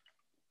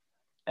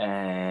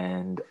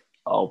 and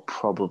I'll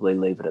probably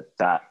leave it at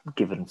that,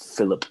 given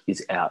Phillip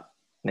is out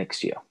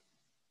next year.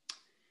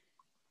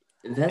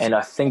 And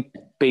I think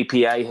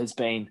BPA has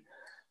been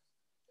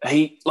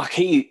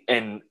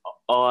and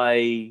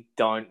I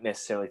don't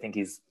necessarily think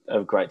he's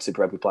a great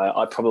Super Rugby player.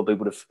 I probably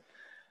would have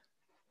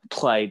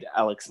played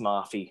Alex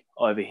Murphy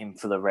over him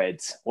for the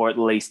Reds, or at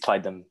least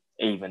played them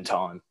even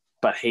time.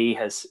 But he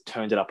has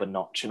turned it up a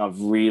notch, and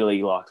I've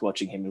really liked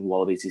watching him in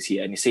Wallabies this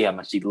year. And you see how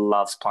much he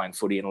loves playing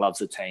footy and loves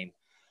the team.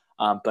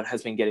 but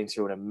has been getting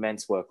through an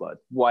immense workload,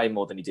 way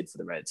more than he did for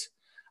the Reds.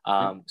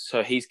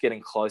 So he's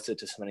getting closer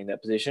to cementing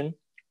that position.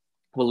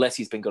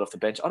 Walesi's been got off the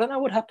bench. I don't know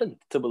what happened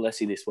to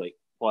Walesi this week,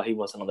 why he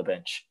wasn't on the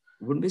bench.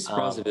 Wouldn't be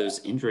surprised if it was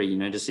injury.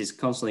 Just he's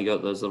constantly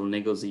got those little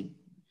niggles. He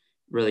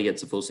really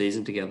gets a full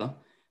season together.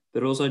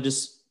 But also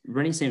just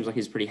Rennie seems like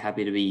he's pretty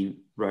happy to be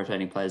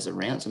rotating players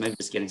around. So maybe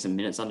just getting some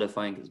minutes under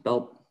Fainga's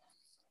belt.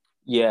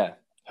 Yeah,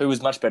 who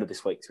was much better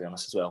this week, to be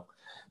honest, as well.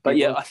 But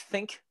I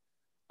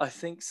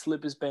think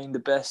Slipper's being the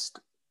best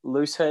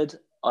loose head.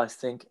 I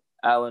think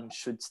Allen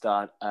should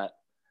start at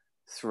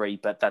 3,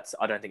 but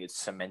I don't think it's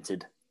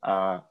cemented.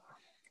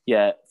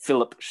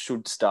 Phillip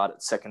should start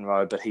at second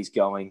row, but he's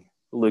going.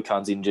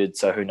 Lucan's injured,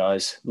 so who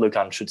knows?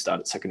 Lucan should start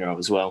at second row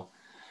as well.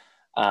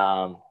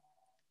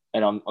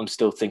 And I'm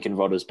still thinking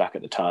Rodder's back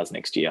at the Tars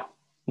next year.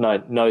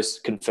 No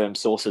confirmed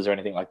sources or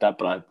anything like that,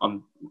 but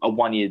I'm a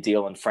 1-year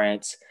deal in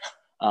France.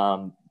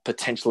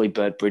 Potentially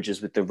Bert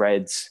Bridges with the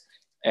Reds,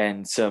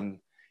 and some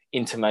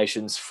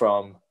intimations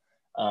from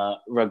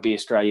Rugby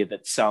Australia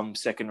that some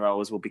second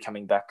rowers will be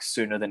coming back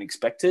sooner than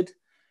expected.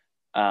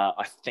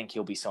 I think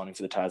he'll be signing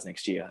for the Tars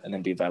next year and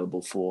then be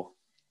available for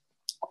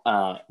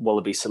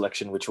Wallaby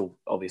selection, which will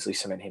obviously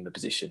cement him a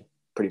position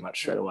pretty much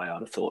straight away,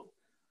 I'd have thought.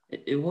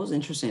 It was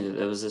interesting that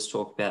there was this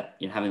talk about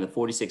having the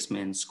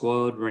 46-man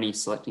squad, Rennie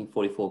selecting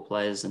 44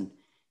 players and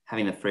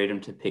having the freedom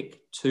to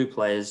pick 2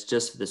 players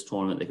just for this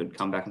tournament that could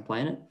come back and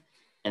play in it,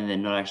 and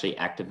then not actually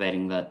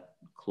activating that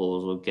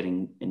clause or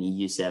getting any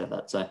use out of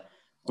that. So I'm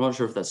not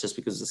sure if that's just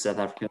because the South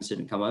Africans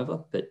didn't come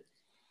over, but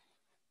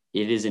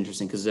it is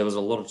interesting because there was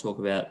a lot of talk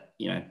about,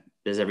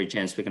 there's every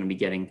chance we're going to be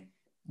getting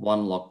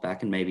 1 lock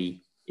back and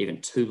maybe even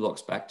 2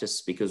 locks back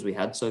just because we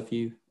had so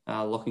few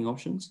locking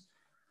options.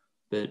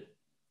 But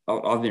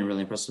I've been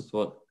really impressed with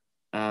what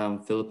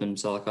Phillip and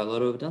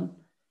Salakaia-Loto have done.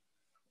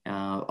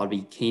 I'd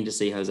be keen to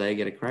see Jose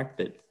get a crack,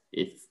 but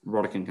if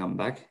Rodder can come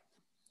back,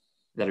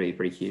 that'd be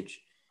pretty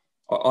huge.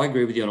 I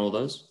agree with you on all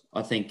those.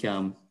 I think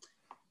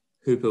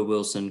Hooper,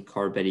 Wilson,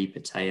 Corabetti,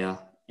 Patea,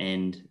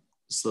 and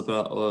Slipper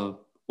are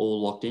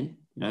all locked in.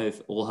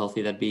 If all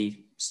healthy, that'd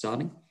be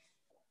starting.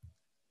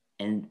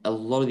 And a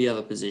lot of the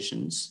other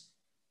positions,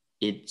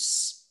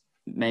 it's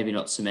maybe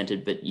not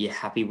cemented, but you're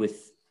happy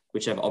with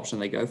whichever option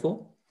they go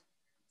for.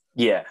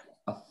 Yeah.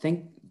 I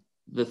think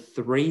the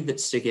 3 that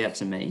stick out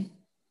to me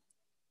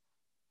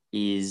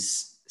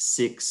is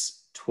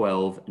 6,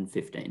 12, and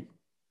 15.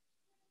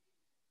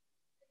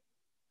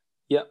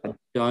 Yeah. I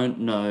don't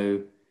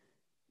know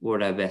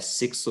what our best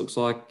 6 looks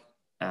like.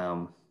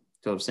 So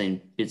I've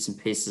seen bits and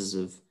pieces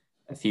of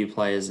a few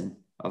players and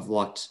I've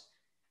liked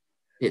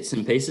bits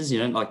and pieces,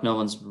 like no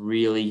one's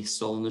really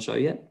stolen the show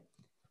yet.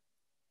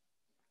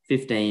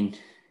 15,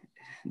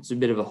 it's a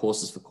bit of a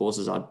horses for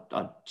courses. I'd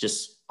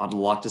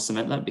like to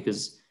cement that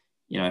because,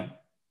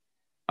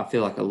 I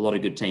feel like a lot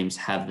of good teams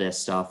have their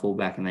star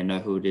fullback and they know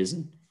who it is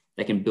and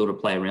they can build a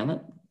play around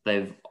it.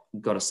 They've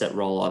got a set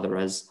role either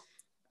as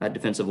a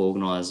defensive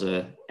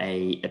organizer,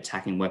 a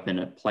attacking weapon,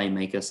 a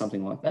playmaker,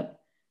 something like that.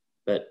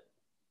 But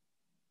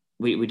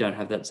we don't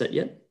have that set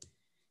yet.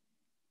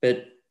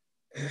 But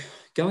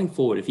going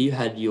forward, if you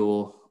had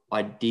your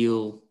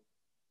ideal,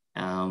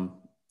 team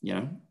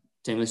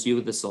list, you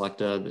were the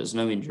selector, there's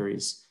no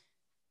injuries,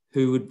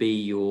 who would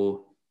be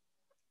your,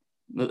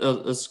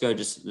 let's go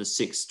just the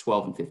 6,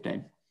 12, and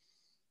 15.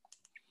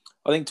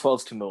 I think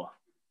 12's Tamua.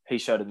 He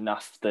showed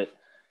enough that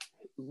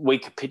we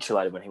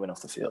capitulated when he went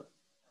off the field.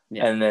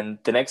 Yeah. And then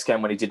the next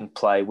game when he didn't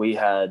play, we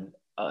had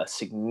a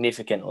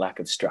significant lack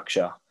of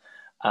structure.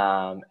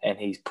 And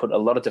he's put a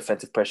lot of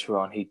defensive pressure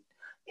on. He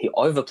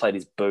overplayed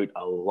his boot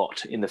a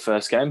lot in the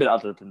first game, but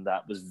other than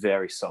that, was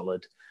very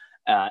solid.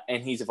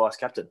 And he's a vice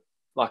captain.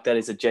 Like, that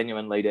is a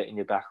genuine leader in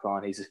your back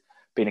line. He's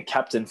been a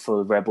captain for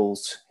the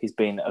Rebels. He's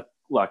been a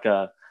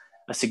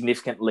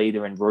significant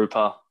leader in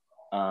Rupa.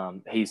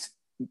 He's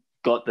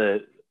got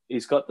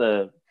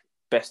the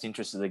best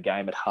interest of the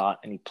game at heart,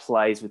 and he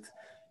plays with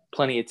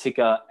plenty of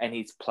ticker, and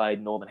he's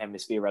played Northern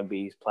Hemisphere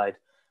rugby. He's played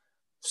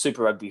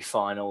Super Rugby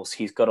finals.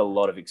 He's got a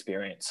lot of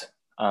experience.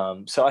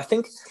 So I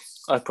think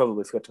I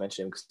probably forgot to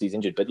mention him because he's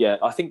injured. But yeah,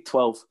 I think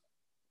 12,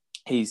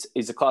 he's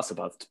a class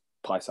above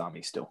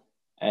Paisami still.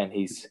 And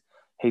he's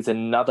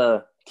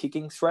another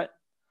kicking threat.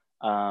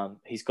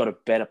 He's got a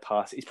better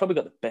pass. He's probably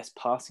got the best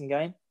passing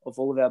game of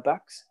all of our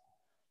backs.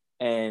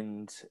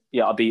 And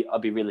yeah, I'll be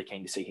really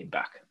keen to see him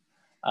back.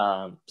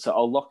 So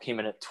I'll lock him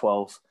in at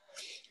 12.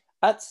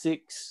 At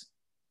 6,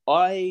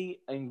 I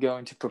am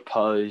going to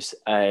propose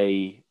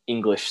a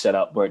English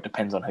setup where it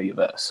depends on who you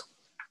verse.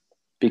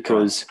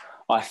 Because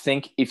I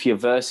think if you're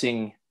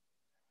versing,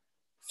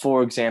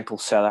 for example,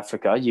 South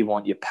Africa, you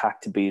want your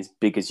pack to be as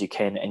big as you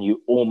can, and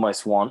you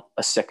almost want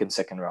a second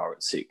rower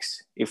at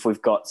 6. If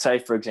we've got, say,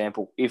 for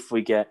example, if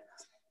we get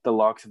the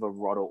likes of a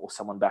Rodder or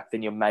someone back,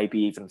 then you're maybe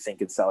even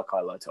thinking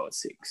Salakaia-Loto at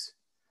 6.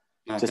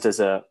 Okay. Just as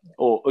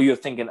or you're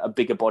thinking a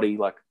bigger body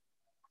like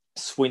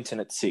Swinton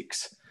at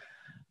 6.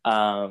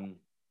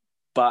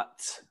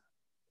 But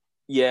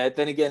yeah,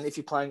 then again, if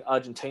you're playing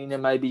Argentina,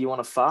 maybe you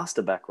want a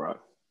faster back row.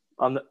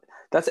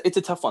 It's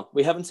a tough one.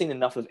 We haven't seen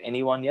enough of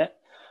anyone yet.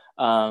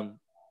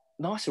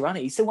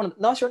 Naisarani,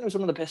 Naisarani was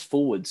one of the best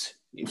forwards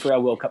for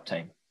our World Cup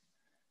team.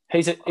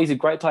 He's a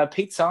great player.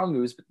 Pete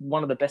Samu was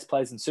one of the best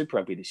players in Super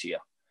Rugby this year.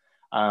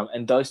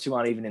 And those two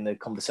aren't even in the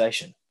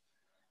conversation.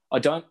 I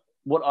don't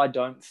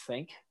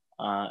think,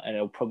 and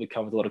it'll probably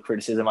come with a lot of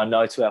criticism. I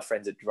know to our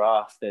friends at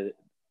Draft, they're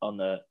on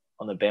the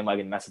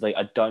bandwagon massively.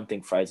 I don't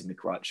think Fraser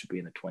McWright should be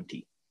in the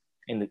 20,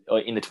 in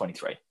the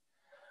 23.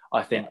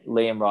 I think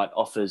Liam Wright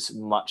offers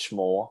much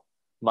more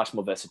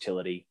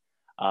versatility,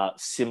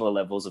 similar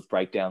levels of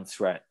breakdown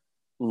threat,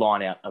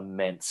 line out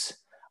immense,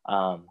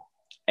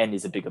 and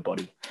is a bigger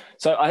body.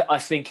 So I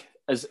think,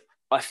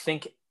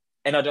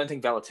 and I don't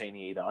think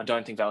Valentini either. I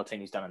don't think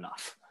Valentini's done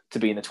enough to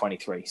be in the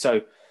 23.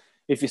 So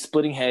if you're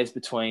splitting hairs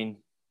between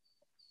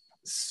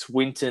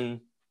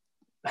Swinton,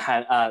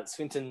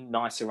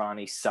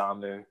 Naisarani,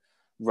 Samu,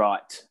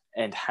 Wright,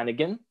 and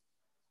Hannigan,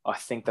 I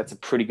think that's a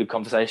pretty good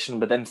conversation.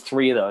 But then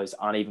 3 of those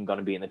aren't even going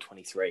to be in the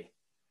 23.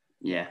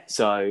 Yeah.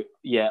 So,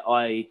 yeah,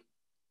 I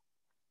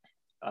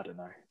don't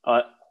know.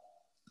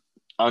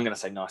 I'm going to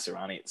say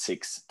Naisarani at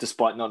 6,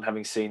 despite not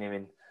having seen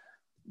him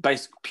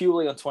based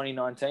purely on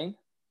 2019.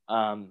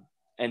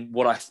 And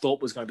what I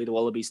thought was going to be the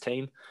Wallabies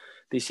team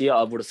this year,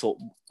 I thought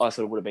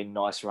it would have been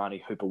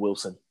Naisarani, Hooper,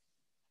 Wilson,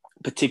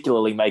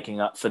 particularly making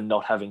up for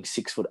not having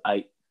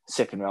 6'8"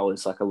 second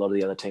rowers like a lot of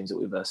the other teams that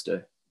we versed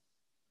do.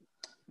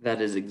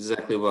 That is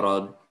exactly what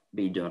I'd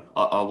be doing.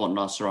 I want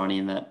Naisarani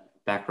in that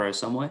back row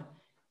somewhere.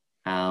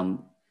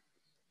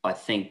 I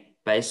think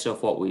based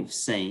off what we've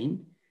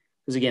seen,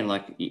 because again,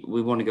 like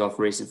we want to go off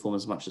recent form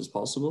as much as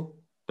possible,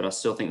 but I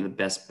still think the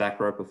best back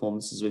row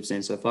performances we've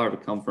seen so far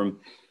have come from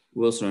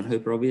Wilson and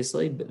Hooper,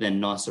 obviously, but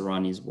then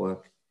Naisarani's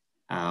work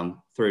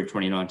through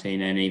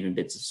 2019 and even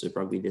bits of Super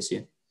Rugby this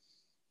year.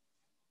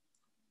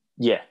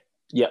 Yeah.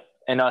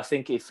 And I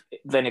think if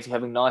you're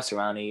having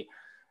Naisarani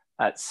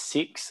at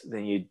 6,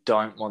 then you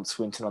don't want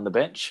Swinton on the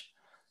bench.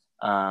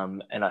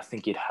 And I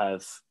think you'd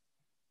have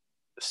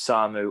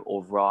Samu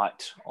or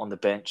Wright on the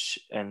bench,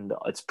 and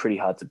it's pretty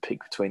hard to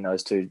pick between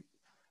those two.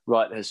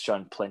 Wright has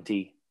shown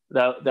plenty.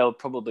 They'll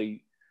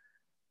probably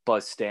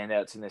both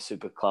standouts in their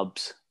super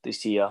clubs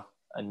this year,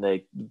 and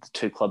the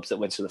 2 clubs that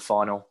went to the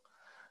final.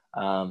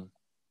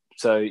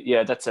 So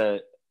yeah, that's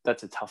a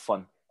tough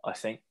one, I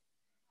think.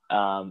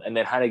 And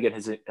then Hannigan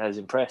has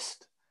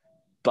impressed,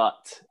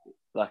 but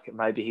like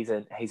maybe he's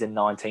a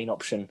 19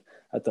 option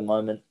at the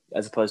moment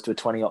as opposed to a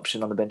 20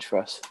 option on the bench for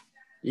us.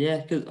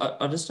 Yeah, because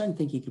I just don't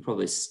think he could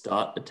probably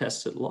start a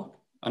test at lock.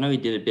 I know he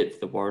did a bit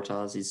for the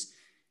Waratahs. He's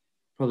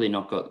probably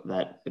not got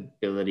that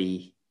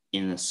ability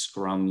in the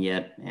scrum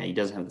yet. He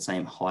doesn't have the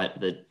same height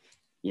that,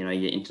 your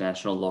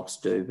international locks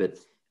do, but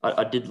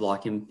I did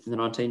like him in the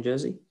 19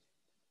 jersey.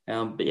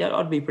 But yeah,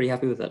 I'd be pretty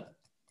happy with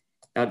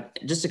that.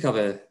 Just to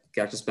cover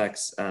Cactus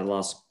Back's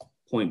last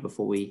point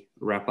before we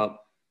wrap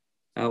up,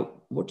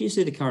 what do you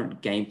see the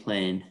current game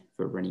plan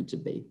for Rennie to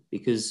be?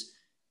 Because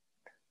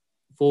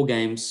 4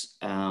 games,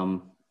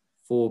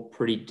 4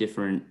 pretty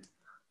different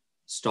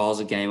styles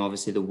of game.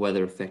 Obviously, the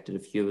weather affected a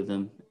few of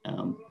them.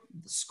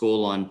 The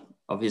scoreline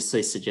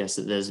obviously suggests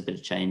that there's a bit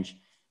of change,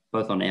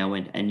 both on our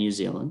end and New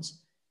Zealand's.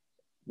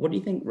 What do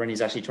you think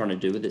Rennie's actually trying to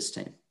do with this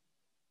team?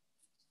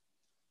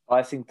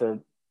 I think the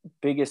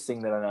biggest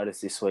thing that I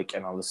noticed this week,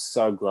 and I was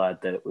so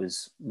glad that it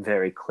was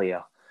very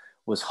clear,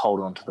 was hold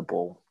on to the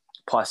ball.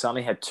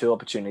 Paisami had 2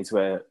 opportunities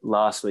where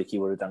last week he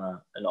would have done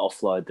an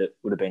offload that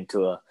would have been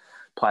to a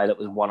player that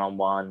was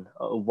 1-on-1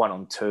 or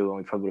 1-on-2, and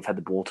we probably would have had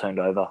the ball turned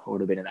over. It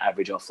would have been an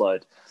average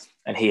offload,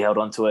 and he held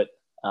on to it.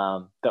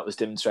 That was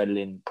demonstrated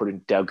in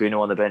putting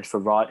Dalguna on the bench for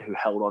Wright, who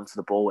held on to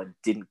the ball and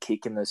didn't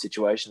kick in those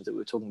situations that we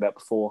were talking about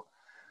before.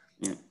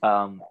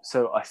 Yeah.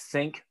 So I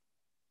think,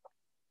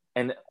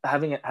 and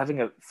having a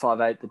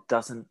 5'8" that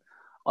doesn't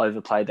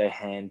overplay their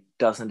hand,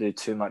 doesn't do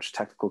too much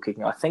tactical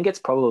kicking, I think it's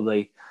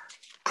probably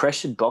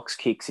pressured box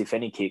kicks, if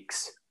any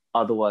kicks,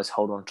 otherwise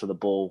hold on to the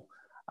ball.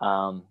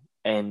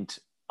 And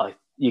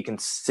you can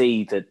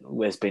see that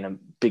there's been a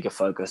bigger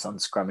focus on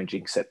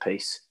scrummaging set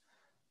piece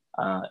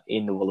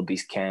in the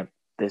Wallabies camp.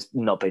 There's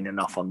not been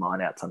enough on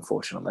lineouts,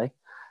 unfortunately.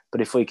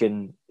 But if we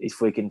can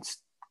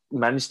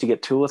manage to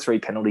get 2 or 3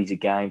 penalties a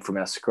game from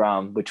our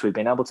scrum, which we've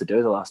been able to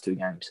do the last 2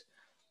 games,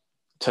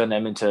 turn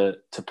them into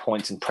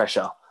points and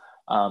pressure,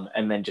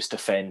 and then just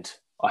defend.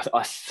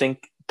 I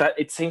think that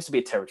it seems to be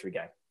a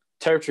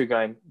territory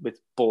game with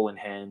ball in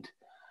hand,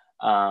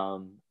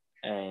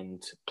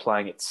 and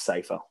playing it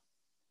safer,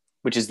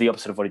 which is the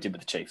opposite of what he did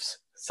with the Chiefs.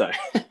 So,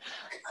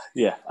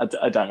 yeah,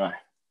 I don't know.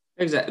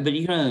 Exactly, but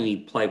you can only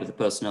play with the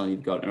personnel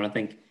you've got. And I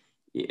think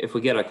if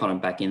we get O'Connor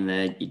back in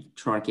there, you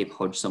try and keep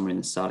Hodge somewhere in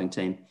the starting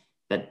team.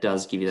 That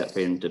does give you that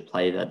freedom to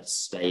play that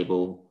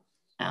stable,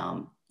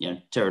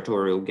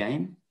 territorial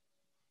game.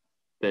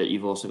 But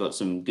you've also got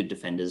some good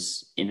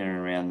defenders in and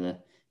around the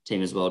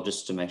team as well,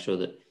 just to make sure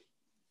that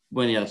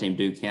when the other team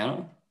do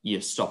counter,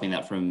 you're stopping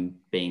that from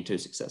being too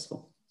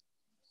successful.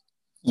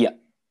 Yeah.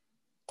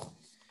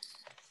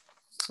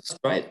 That's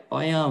great.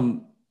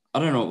 I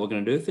don't know what we're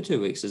going to do for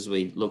 2 weeks as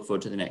we look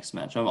forward to the next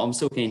match. I'm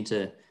still keen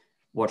to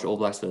watch All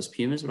Blacks versus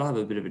Pumas, but I have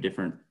a bit of a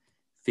different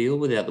feel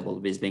without the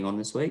Wallabies being on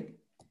this week.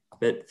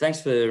 But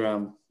thanks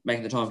for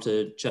making the time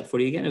to chat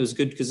footy again. It was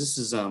good because this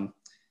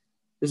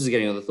is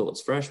getting all the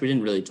thoughts fresh. We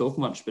didn't really talk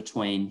much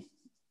between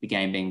the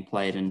game being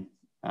played and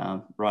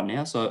right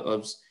now. So I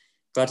was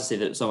glad to see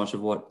that so much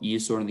of what you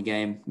saw in the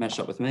game matched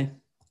up with me.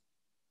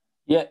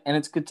 Yeah, and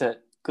it's good to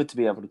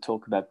be able to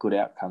talk about good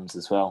outcomes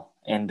as well.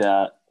 And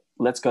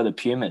let's go to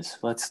Pumas.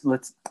 Let's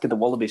get the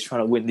Wallabies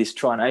trying to win this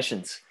Tri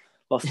Nations.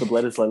 Lost the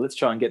Bledisloe. Let's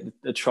try and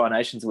get the Tri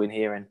Nations win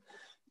here and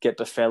get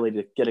Buffelli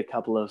to get a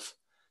couple of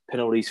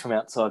penalties from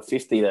outside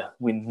 50 to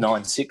win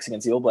 9-6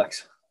 against the All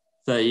Blacks.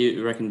 So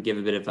you reckon give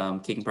a bit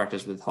of kicking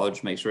practice with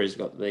Hodge, make sure he's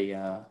got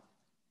the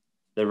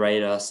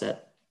radar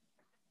set?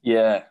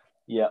 Yeah,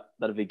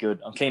 that'd be good.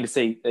 I'm keen to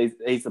see.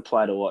 He's the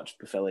player to watch,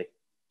 Buffelli,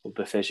 or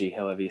Bufeshi,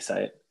 however you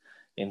say it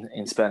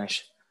in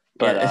Spanish.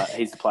 But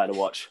he's the player to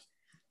watch.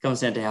 Comes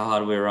down to how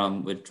hard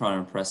we're trying to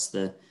impress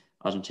the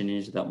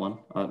Argentinians with that one.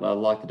 I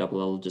like the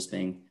double L just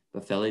being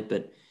Buffelli,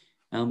 but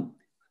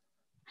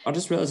I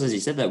just realised as you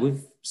said that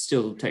we've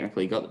still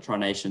technically got the Tri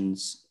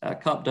Nations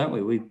Cup, don't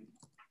we? We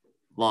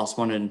last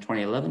won in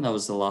 2011. That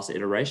was the last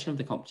iteration of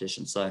the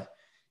competition. So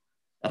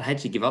I'd hate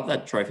to give up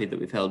that trophy that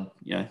we've held,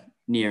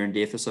 near and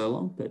dear for so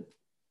long. But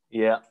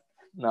yeah,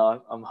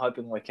 no, I'm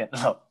hoping we can.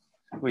 Oh,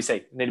 we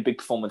need a big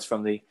performance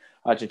from the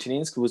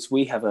Argentinians because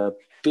we have a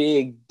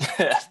big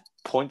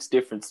points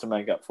difference to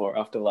make up for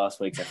after last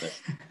week's effort.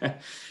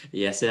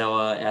 Yes,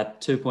 our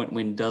 2-point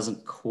win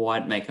doesn't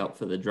quite make up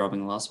for the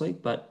drubbing last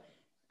week, but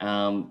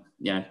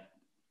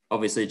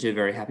obviously two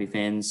very happy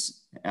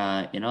fans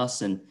in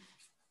us, and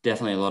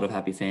definitely a lot of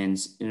happy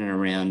fans in and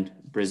around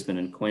Brisbane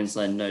and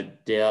Queensland, no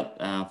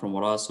doubt, from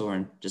what I saw,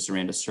 and just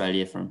around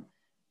Australia from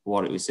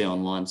what we see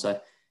online.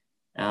 So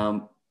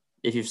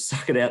if you've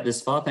stuck it out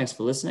this far, thanks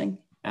for listening.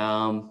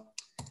 And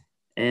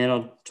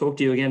I'll talk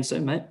to you again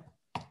soon, mate.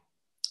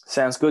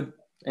 Sounds good.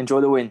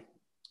 Enjoy the win.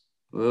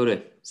 Will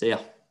do. See ya.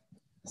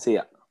 See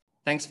ya.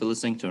 Thanks for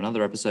listening to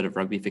another episode of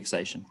Rugby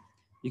Fixation.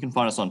 You can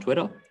find us on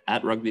Twitter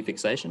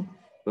 @RugbyFixation,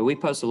 where we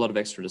post a lot of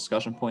extra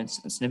discussion points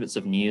and snippets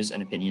of news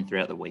and opinion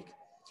throughout the week.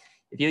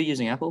 If you're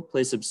using Apple,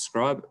 please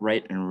subscribe,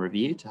 rate, and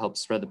review to help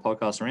spread the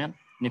podcast around.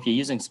 And if you're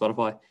using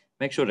Spotify,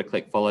 make sure to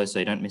click follow so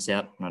you don't miss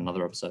out on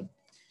another episode.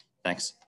 Thanks.